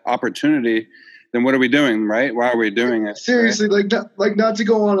of that opportunity, then what are we doing, right? Why are we doing it? Seriously, right? like not to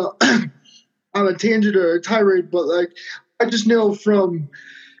go on a tangent or a tirade, but like I just know from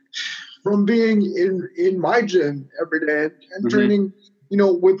being in my gym every day and training,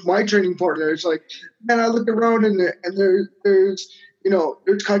 with my training partners, like, man, I look around and there's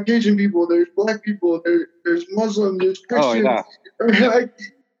there's Caucasian people, there's Black people, there's Muslim, there's Christians. Oh, yeah. Like,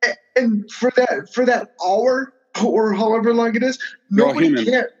 and for that hour or however long it is, nobody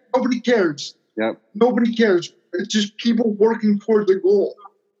cares. Nobody cares. Yep. Nobody cares. It's just people working towards a goal.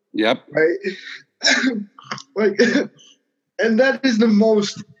 Yep. Right. And that is the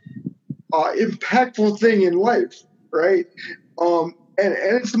most impactful thing in life, right? And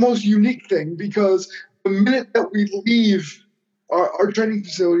it's the most unique thing because the minute that we leave our training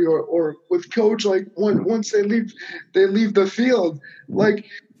facility or with coach, like once they leave the field, like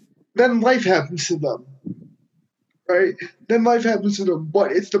then life happens to them, right? Then life happens to them,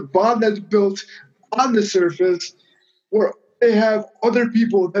 but it's the bond that's built on the surface where they have other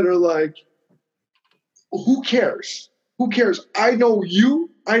people that are like, who cares? Who cares? I know you.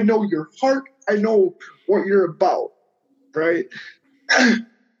 I know your heart. I know what you're about, right? And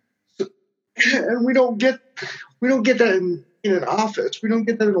we don't get that in an office. We don't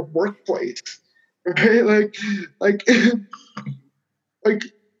get that in a workplace, right? Like in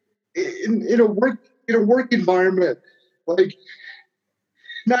a work environment, like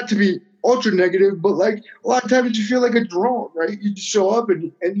not to be ultra negative, but like a lot of times you feel like a drone, right? You just show up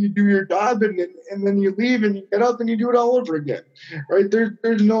and you do your job and then you leave and you get up and you do it all over again, right?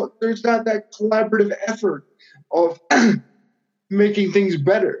 There's not that collaborative effort of making things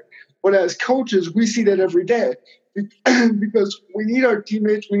better. But as coaches, we see that every day because we need our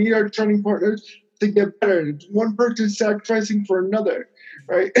teammates, we need our training partners to get better. It's one person sacrificing for another,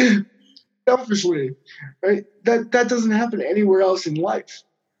 right? Selfishly, right? That doesn't happen anywhere else in life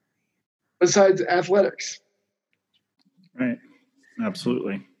besides athletics. Right.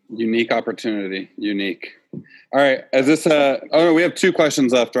 Absolutely. Unique opportunity. Unique. All right. Is this no, we have 2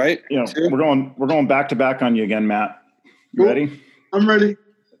 questions left, right? Yeah. We're going back to back on you again, Matt. You ready? I'm ready.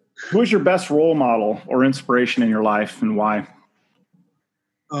 Who is your best role model or inspiration in your life and why?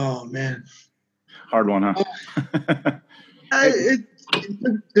 Oh man. Hard one, huh?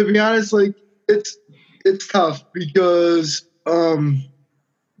 To be honest, like it's tough because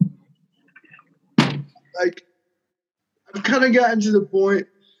like I've kind of gotten to the point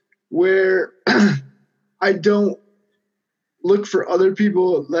where I don't look for other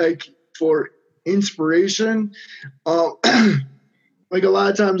people like for inspiration. Like a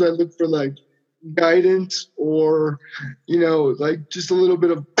lot of times I look for like guidance or like just a little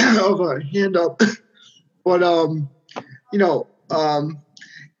bit of a hand up. But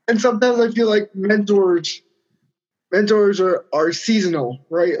and sometimes I feel like mentors are seasonal,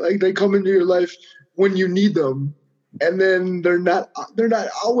 right? Like they come into your life when you need them, and then they're not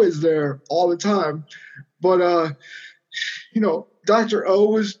always there all the time. But Dr.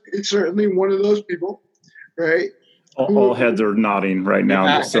 O is certainly one of those people, right? All heads are nodding right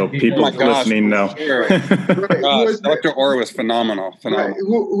now, just so people listening know. Sure. Dr. Orr was phenomenal. Right,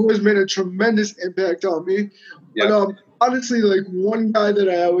 who has made a tremendous impact on me. Yep. But honestly, like one guy that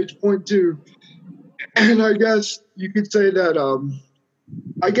I always point to, and I guess you could say that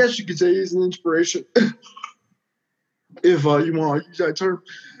he's an inspiration, if you want to use that term.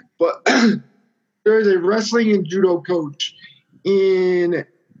 But there is a wrestling and judo coach in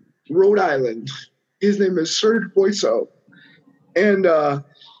Rhode Island. His name is Serge Boiso, and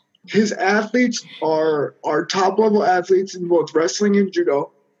his athletes are top level athletes in both wrestling and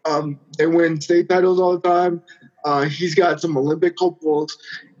judo. They win state titles all the time. He's got some Olympic hopefuls,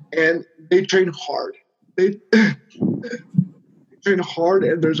 and they train hard. They train hard,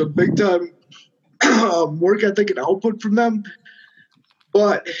 and there's a big time work ethic and output from them.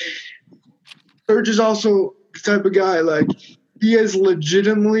 But Serge is also the type of guy, like, he has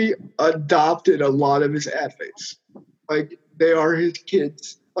legitimately adopted a lot of his athletes. Like, they are his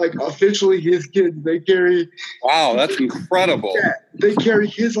kids. Like, officially his kids. They carry... Wow, that's incredible. Yeah, they carry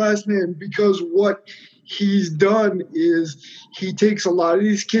his last name because what he's done is he takes a lot of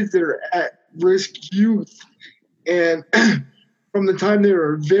these kids that are at-risk youth, and from the time they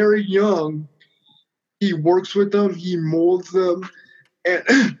are very young, he works with them, he molds them,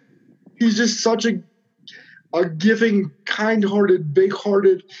 and he's just such a giving, kind-hearted,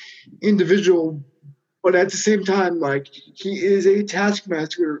 big-hearted individual, but at the same time, like, he is a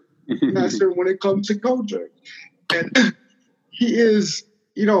taskmaster when it comes to coaching. And he is,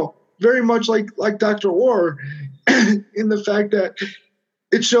 very much like Dr. Orr in the fact that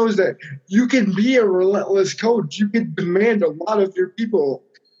it shows that you can be a relentless coach. You can demand a lot of your people.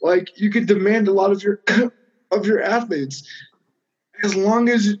 Like, you can demand a lot of your athletes, as long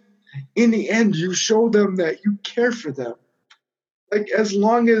as in the end you show them that you care for them. Like, as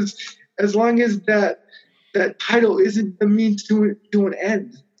long as that title isn't the means to an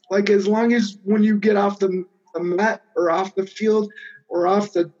end. Like, as long as when you get off the mat or off the field or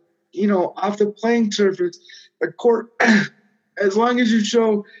off the playing surface, the court, as long as you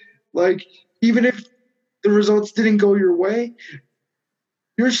show, like, even if the results didn't go your way,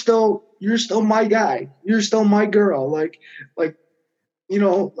 you're still my guy. You're still my girl.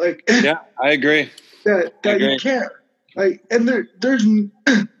 Yeah, I agree. That you care. Like, and there's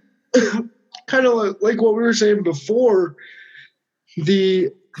kind of like what we were saying before the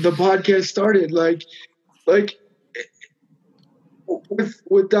podcast started, like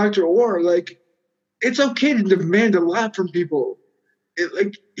with Dr. Orr, like, it's okay to demand a lot from people.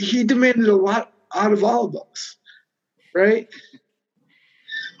 He demanded a lot out of all of us, right?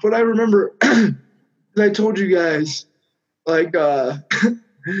 But I remember I told you guys, like,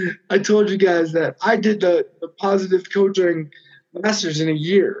 I told you guys that I did the positive coaching masters in a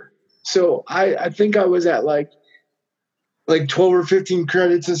year. So I think I was at like 12 or 15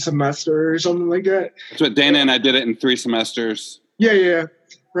 credits a semester or something like that. That's what Dana and I did it in 3 semesters. Yeah,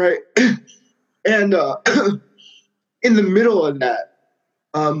 right. And in the middle of that,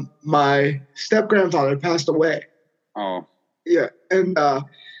 my step-grandfather passed away. Oh. Yeah, and I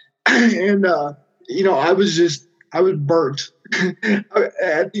was burnt.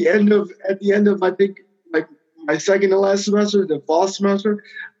 At the end of I think, like, my second to last semester, the fall semester,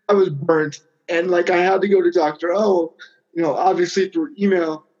 I was burnt, and like, I had to go to Dr. O, obviously through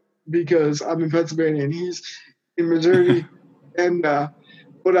email, because I'm in Pennsylvania and he's in Missouri, and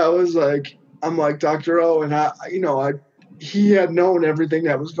but I was like, I'm like, Dr. O, and he had known everything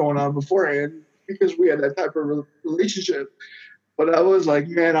that was going on beforehand because we had that type of relationship, but I was like,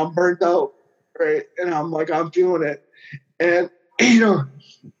 man, I'm burnt out, right? And I'm like, I'm feeling it. And,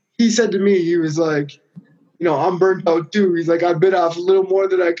 he said to me, he was like, I'm burnt out too. He's like, I bit off a little more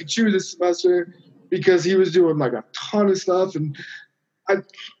than I could chew this semester, because he was doing like a ton of stuff. And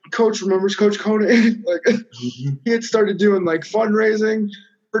Coach remembers Coach Conan, like, he had started doing like fundraising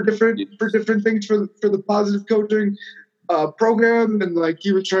for different things for the positive coaching program. And like,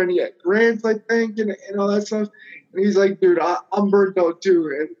 he was trying to get grants, I think, and all that stuff. And he's like, dude, I'm burnt out too.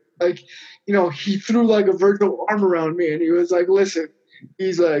 And like, he threw like a virtual arm around me, and he was like, listen,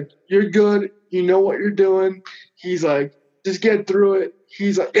 he's like, you're good. You know what you're doing. He's like, just get through it.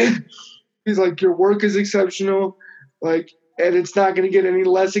 He's like, your work is exceptional. Like, and it's not going to get any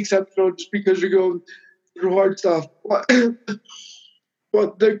less exceptional just because you're going through hard stuff. But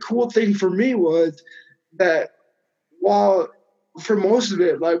the cool thing for me was that for most of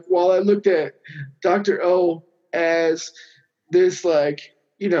it, like, while I looked at Dr. O as this, like,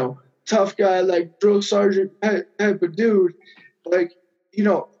 tough guy, like drill sergeant type of dude, like,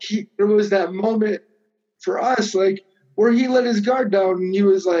 there was that moment for us, like, where he let his guard down, and he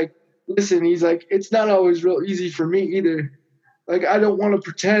was like, listen, he's like, it's not always real easy for me either. Like, I don't want to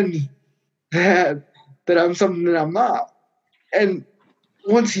pretend that I'm something that I'm not. And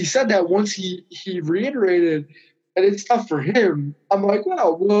once he said that, once he reiterated that it's tough for him, I'm like,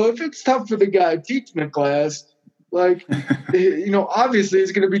 well, if it's tough for the guy teaching the class, like, obviously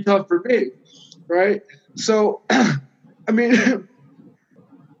it's going to be tough for me, right? So, I mean,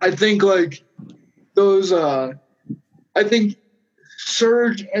 I think like those, I think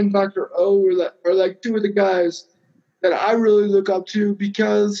Serge and Dr. O are like two of the guys that I really look up to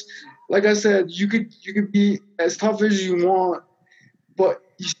because, like I said, you could be as tough as you want, but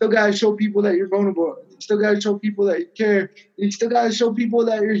you still gotta show people that you're vulnerable. You still gotta show people that you care. You still gotta show people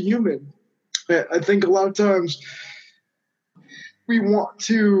that you're human. I think a lot of times we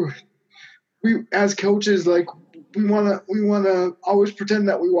as coaches, like we wanna always pretend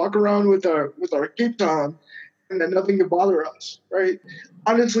that we walk around with our capes on and that nothing can bother us, right?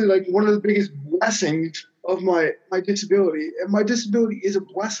 Honestly, like one of the biggest blessings of my disability, and my disability is a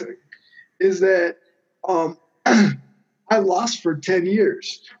blessing, is that I lost for 10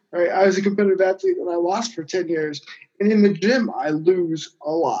 years, right? I was a competitive athlete and I lost for 10 years. And in the gym, I lose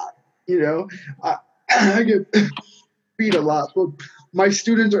a lot, I get beat a lot, but my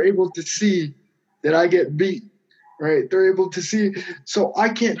students are able to see that I get beat, right? They're able to see, so I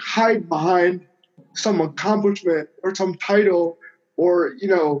can't hide behind some accomplishment or some title or,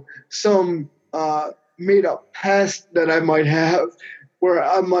 some made up past that I might have where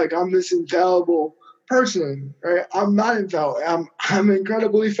I'm like, I'm this infallible person, right? I'm not infallible. I'm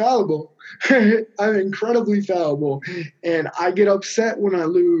incredibly fallible. I'm incredibly fallible. And I get upset when I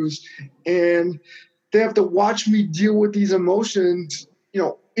lose. And they have to watch me deal with these emotions,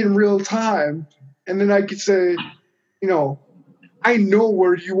 in real time. And then I could say, I know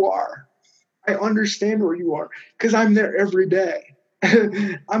where you are. I understand where you are because I'm there every day.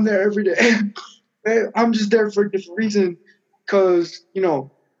 I'm there every day. I'm just there for a different reason because,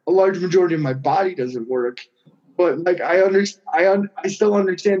 a large majority of my body doesn't work. But like I still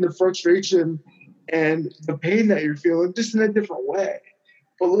understand the frustration and the pain that you're feeling just in a different way.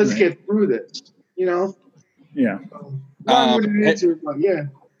 But let's get through this, Yeah. Long-winded answer, but yeah.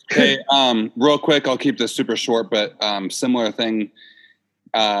 Hey, real quick, I'll keep this super short, but similar thing.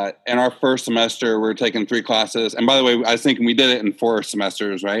 In our first semester, we were taking 3 classes. And by the way, I was thinking we did it in 4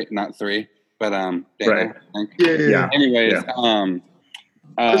 semesters, right? Not 3. But Dana, right. Yeah. Anyways,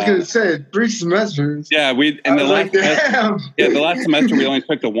 I was gonna say 3 semesters. Yeah, the last semester we only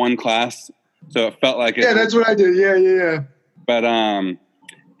took the 1 class, so it felt like it. Yeah, that's what I did. Yeah. But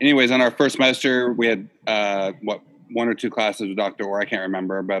anyways, on our first semester we had 1 or 2 classes with Dr. Orr. I can't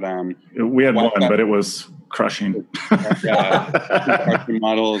remember, but we had 1, but it was crushing. Construction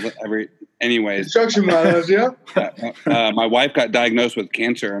models. Construction models. Yeah. My wife got diagnosed with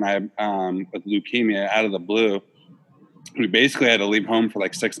cancer, and I with leukemia out of the blue. We basically had to leave home for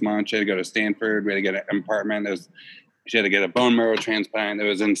like 6 months. She had to go to Stanford. We had to get an apartment. She had to get a bone marrow transplant. It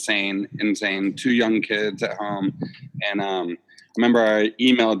was insane. 2 young kids at home. And I remember I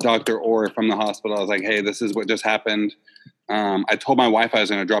emailed Dr. Orr from the hospital. I was like, hey, this is what just happened. I told my wife I was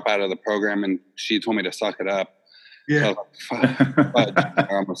going to drop out of the program, and she told me to suck it up. Yeah. So I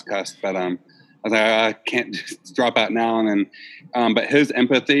almost cussed. But I was like, I can't just drop out now. And then, but his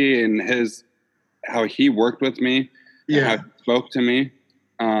empathy and how he worked with me, how he spoke to me.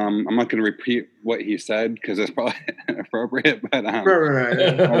 I'm not going to repeat what he said because it's probably inappropriate. But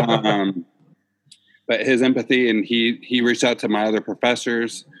but his empathy, and he reached out to my other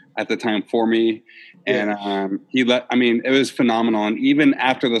professors at the time for me, and it was phenomenal. And even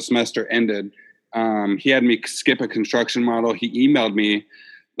after the semester ended, he had me skip a construction model. He emailed me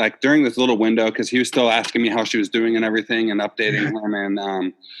like during this little window because he was still asking me how she was doing and everything and updating him. And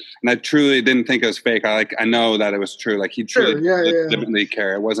I truly didn't think it was fake. I know that it was true. Like he truly didn't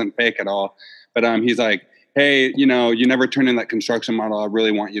care. It wasn't fake at all. But he's like, hey, you never turned in that construction model. I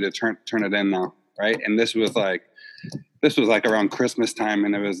really want you to turn it in now. Right. And this was like around Christmas time,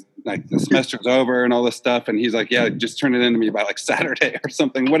 and it was like the semester's over and all this stuff. And he's like, yeah, just turn it into me by like Saturday or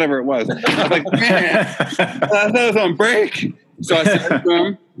something, whatever it was. I was like, man, that was on break. So I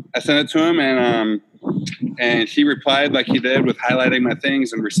sent it to him, and he replied like he did with highlighting my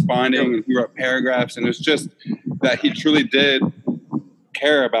things and responding, and he wrote paragraphs, and it was just that he truly did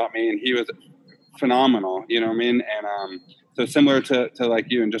care about me, and he was phenomenal, you know what I mean? And so similar to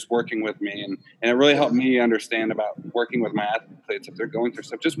like you, and just working with me, and it really helped me understand about working with my athletes if they're going through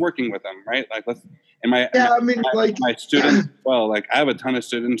stuff, just working with them, right? Like my students as well. Like I have a ton of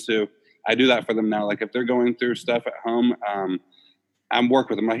students who I do that for them now. Like if they're going through stuff at home, I'm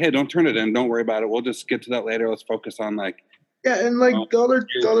working with them like, hey, don't turn it in. Don't worry about it. We'll just get to that later. Let's focus on like Yeah, and like the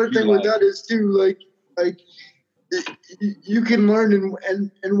other thing with that is too, like you can learn,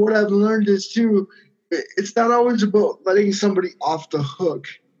 and what I've learned is too, it's not always about letting somebody off the hook,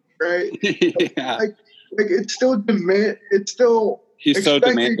 right? Yeah. Like it's still it's still He's so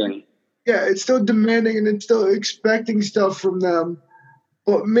demanding. Yeah, it's still demanding, and it's still expecting stuff from them,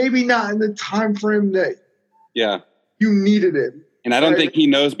 but maybe not in the time frame that you needed it. And I don't think he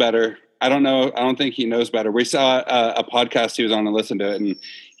knows better. I don't think he knows better. We saw a podcast he was on and listened to it, and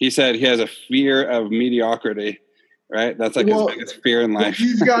he said he has a fear of mediocrity, right? That's like his biggest fear in life.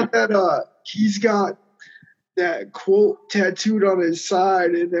 He's got that quote tattooed on his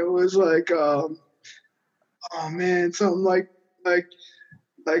side, and it was like, oh man, something like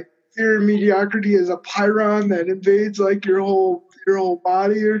fear of mediocrity is a pyron that invades like your whole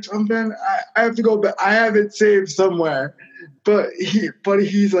body or something. I have to go back. I have it saved somewhere. But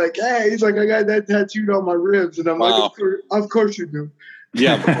he's like, hey, I got that tattooed on my ribs, and I'm like, of course you do.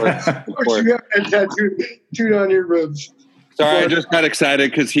 Yeah, of course. You have that tattooed on your ribs. Sorry, I just got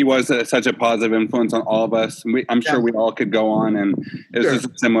excited because he was such a positive influence on all of us. I'm sure we all could go on, and it was just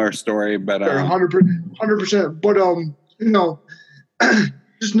a similar story. But 100%. But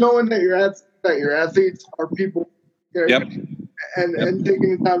just knowing that your athletes are people. Yep. And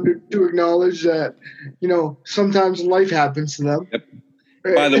taking the time to acknowledge that, sometimes life happens to them. Yep.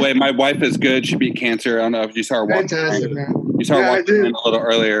 Right. By the way, my wife is good. She beat cancer. I don't know if you saw her walking. Fantastic, man. You saw her walking in a little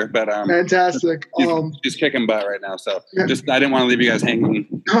earlier, but fantastic. She's kicking butt right now. So I didn't want to leave you guys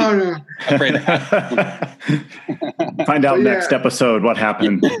hanging. Oh, no. Afraid Find out next episode what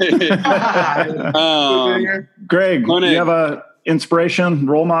happened. Greg, do you have a inspiration,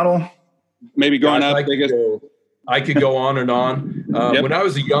 role model? Maybe growing up. I could go on and on. When I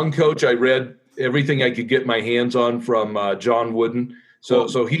was a young coach, I read everything I could get my hands on from John Wooden.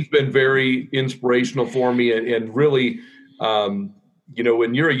 So he's been very inspirational for me, and really, when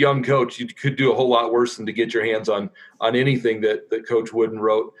you're a young coach, you could do a whole lot worse than to get your hands on anything that Coach Wooden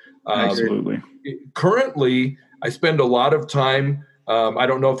wrote. Absolutely. Currently, I spend a lot of time. I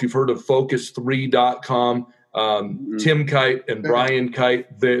don't know if you've heard of Focus3.com. Tim Kite and Brian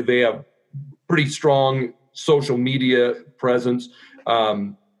Kite, they have pretty strong social media presence.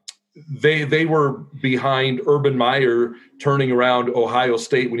 They were behind Urban Meyer turning around Ohio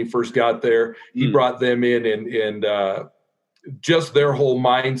State when he first got there. He brought them in, and just their whole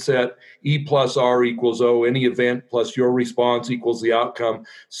mindset, E plus R equals O, any event plus your response equals the outcome.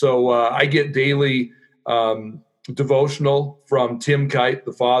 So I get daily devotional from Tim Kite,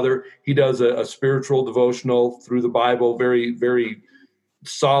 the father. He does a spiritual devotional through the Bible, very, very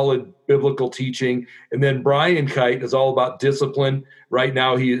solid biblical teaching. And then Brian Kite is all about discipline. Right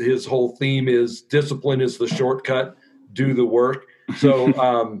now, his whole theme is discipline is the shortcut, do the work.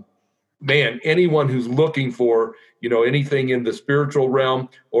 So, anyone who's looking for, anything in the spiritual realm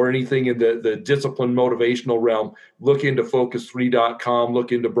or anything in the discipline motivational realm, look into Focus3.com,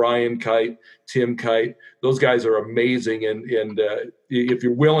 look into Brian Kite, Tim Kite. Those guys are amazing. And if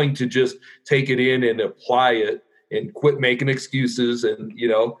you're willing to just take it in and apply it, and quit making excuses, and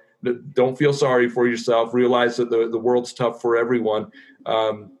don't feel sorry for yourself. Realize that the world's tough for everyone.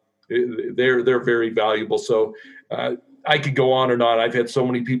 They're very valuable. So I could go on and on. I've had so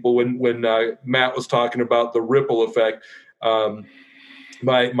many people. When Matt was talking about the ripple effect,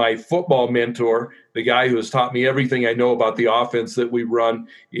 my football mentor, the guy who has taught me everything I know about the offense that we run,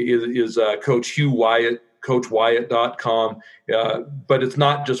 is Coach Hugh Wyatt. CoachWyatt.com. But it's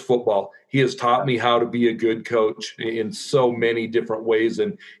not just football. He has taught me how to be a good coach in so many different ways,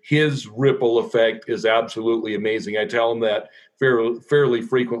 and his ripple effect is absolutely amazing. I tell him that fairly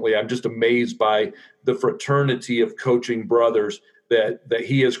frequently. I'm just amazed by the fraternity of coaching brothers that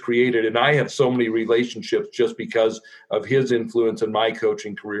he has created, and I have so many relationships just because of his influence in my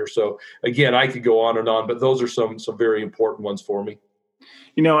coaching career. So again, I could go on and on, but those are some very important ones for me.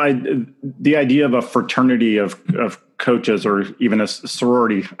 The idea of a fraternity of coaches, or even a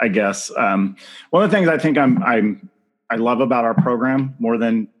sorority, I guess. One of the things I think I love about our program more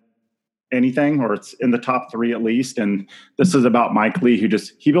than anything, or it's in the top 3 at least, and this is about Mike Lee,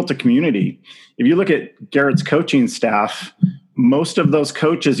 he built a community. If you look at Garrett's coaching staff, most of those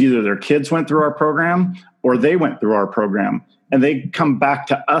coaches, either their kids went through our program or they went through our program. And they come back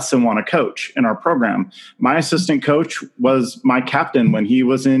to us and want to coach in our program. My assistant coach was my captain when he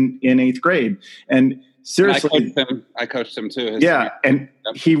was in 8th grade. And seriously, I coached him too.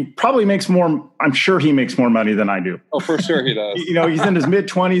 He probably makes more. I'm sure he makes more money than I do. Oh, for sure he does. He's in his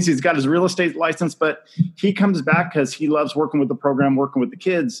mid-20s. He's got his real estate license, but he comes back because he loves working with the program, working with the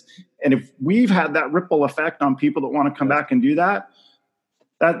kids. And if we've had that ripple effect on people that want to come back and do that,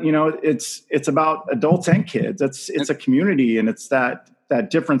 that, it's about adults and kids. It's a community, and it's that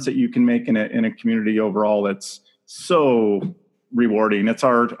difference that you can make in a community overall. That's so rewarding. It's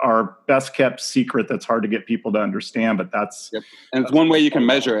our best kept secret that's hard to get people to understand, but and it's one way you can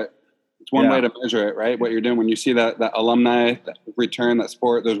measure it. It's one way to measure it, right? What you're doing when you see that alumni that return, that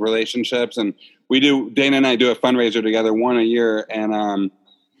sport, those relationships. And Dana and I do a fundraiser together, one a year, and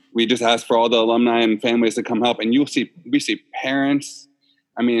we just ask for all the alumni and families to come help. And we see parents,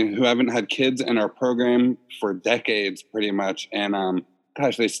 who haven't had kids in our program for decades, pretty much, and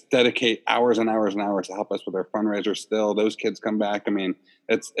they dedicate hours and hours and hours to help us with our fundraiser. Still, those kids come back.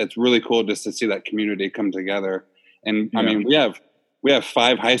 It's really cool just to see that community come together. And we have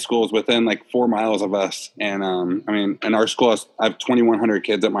 5 high schools within like 4 miles of us. And and our school I have 2,100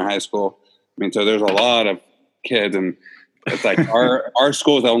 kids at my high school. So there's a lot of kids, and it's like our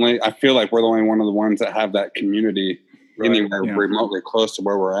school is I feel like we're the only one of the ones that have that community anywhere remotely close to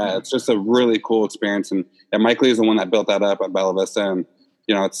where we're at. It's just a really cool experience. And Mike Lee is the one that built that up at Bella Vista. And,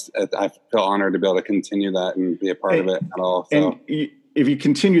 I feel honored to be able to continue that and be a part of it at all. So. And if you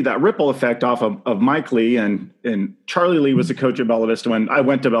continue that ripple effect off of Mike Lee, and Charlie Lee was a coach at Bella Vista when I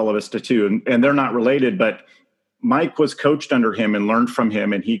went to Bella Vista too, and they're not related, but Mike was coached under him and learned from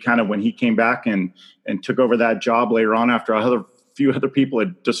him. And he when he came back and took over that job later on after a few other people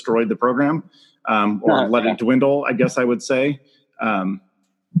had destroyed the program, or let it dwindle, I guess I would say.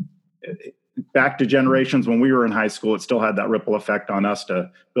 Back to generations when we were in high school, it still had that ripple effect on us to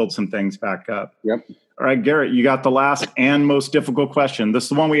build some things back up. Yep. All right, Garrett, you got the last and most difficult question. This is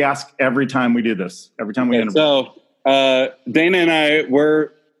the one we ask every time we do this, every time we interview. So Dana and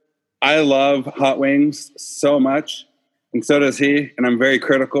I love hot wings so much, and so does he, and I'm very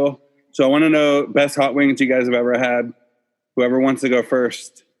critical. So I want to know best hot wings you guys have ever had. Whoever wants to go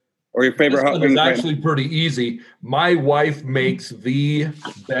first. Or your favorite hot wings? It's actually pretty easy. My wife makes the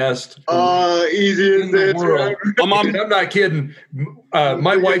best easy in the world. I'm not kidding.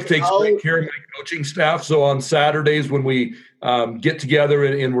 My wife takes great care of my coaching staff. So on Saturdays when we get together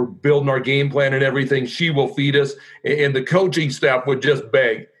and we're building our game plan and everything, she will feed us. And the coaching staff would just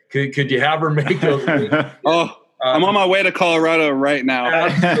beg, could you have her make those wings? I'm on my way to Colorado right now.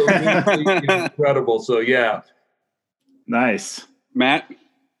 Absolutely incredible. So, yeah. Nice. Matt?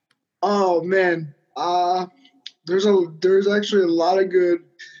 Oh man, there's actually a lot of good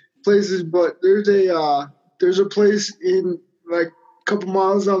places, but there's a place in like a couple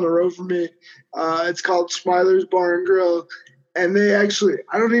miles down the road from me. It's called Smiler's Bar and Grill, and they actually,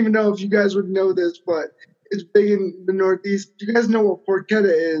 I don't even know if you guys would know this, but it's big in the Northeast. Do you guys know what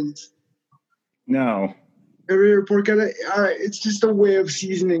porchetta is? No. Ever heard of porchetta? It's just a way of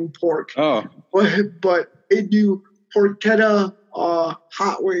seasoning pork. Oh, but they do porchetta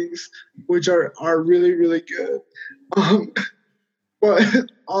hot wings, which are really, really good. I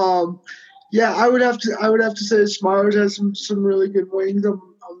would have to say Smilers has some really good wings. I'm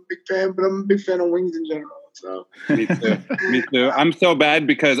a big fan, but I'm a big fan of wings in general. So me too. I'm so bad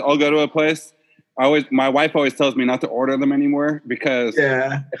because I'll go to a place. My wife always tells me not to order them anymore because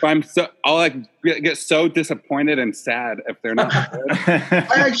if I'll get so disappointed and sad if they're not good.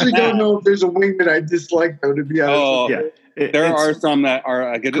 I actually don't know if there's a wing that I dislike though, to be honest. There are some that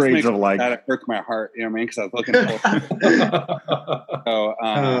are it just makes me sad. It hurts my heart, you know what I mean? Because I was looking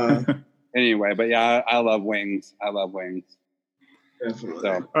for anyway, but yeah, I love wings. Definitely.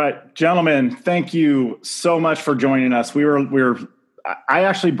 So. All right, gentlemen, thank you so much for joining us. I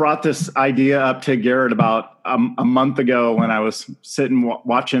actually brought this idea up to Garrett about a month ago when I was sitting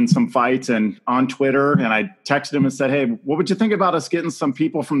watching some fights and on Twitter, and I texted him and said, "Hey, what would you think about us getting some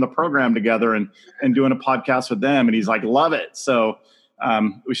people from the program together and doing a podcast with them?" And he's like, "Love it." So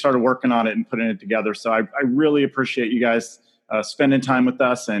we started working on it and putting it together. So I really appreciate you guys spending time with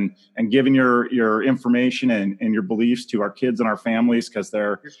us and giving your information and your beliefs to our kids and our families, because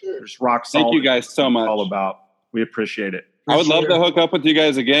they're just rock solid. Thank you guys so much. All about. We appreciate it. I would love to hook up with you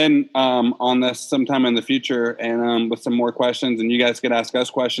guys again on this sometime in the future and with some more questions, and you guys could ask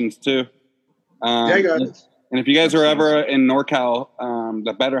us questions too. Guys. And if you guys are ever in NorCal,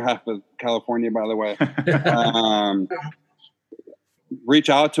 the better half of California, by the way,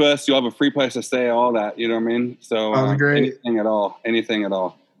 reach out to us. You'll have a free place to stay, all that. You know what I mean? So anything at all.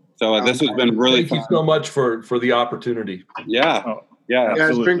 So this has been really fun. Thank you so much for the opportunity. Yeah. Yeah,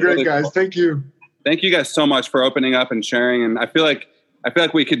 it's been great, really guys. Cool. Thank you. Thank you guys so much for opening up and sharing. And I feel like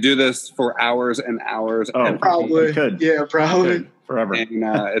we could do this for hours and hours. Oh, probably. Yeah, probably. Forever. And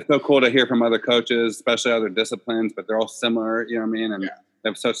it's so cool to hear from other coaches, especially other disciplines, but they're all similar, you know what I mean? And they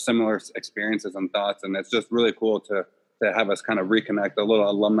have such similar experiences and thoughts. And it's just really cool to have us kind of reconnect, a little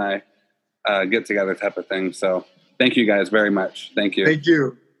alumni get together type of thing. So thank you guys very much. Thank you. Thank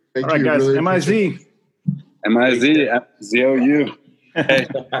you. All right, guys. Really MIZ. ZOU. Hey,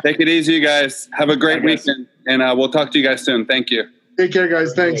 take it easy, you guys. Have a great weekend, and we'll talk to you guys soon. Thank you. Take care,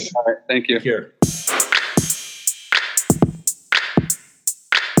 guys. Thanks. All right, thank you. Take care.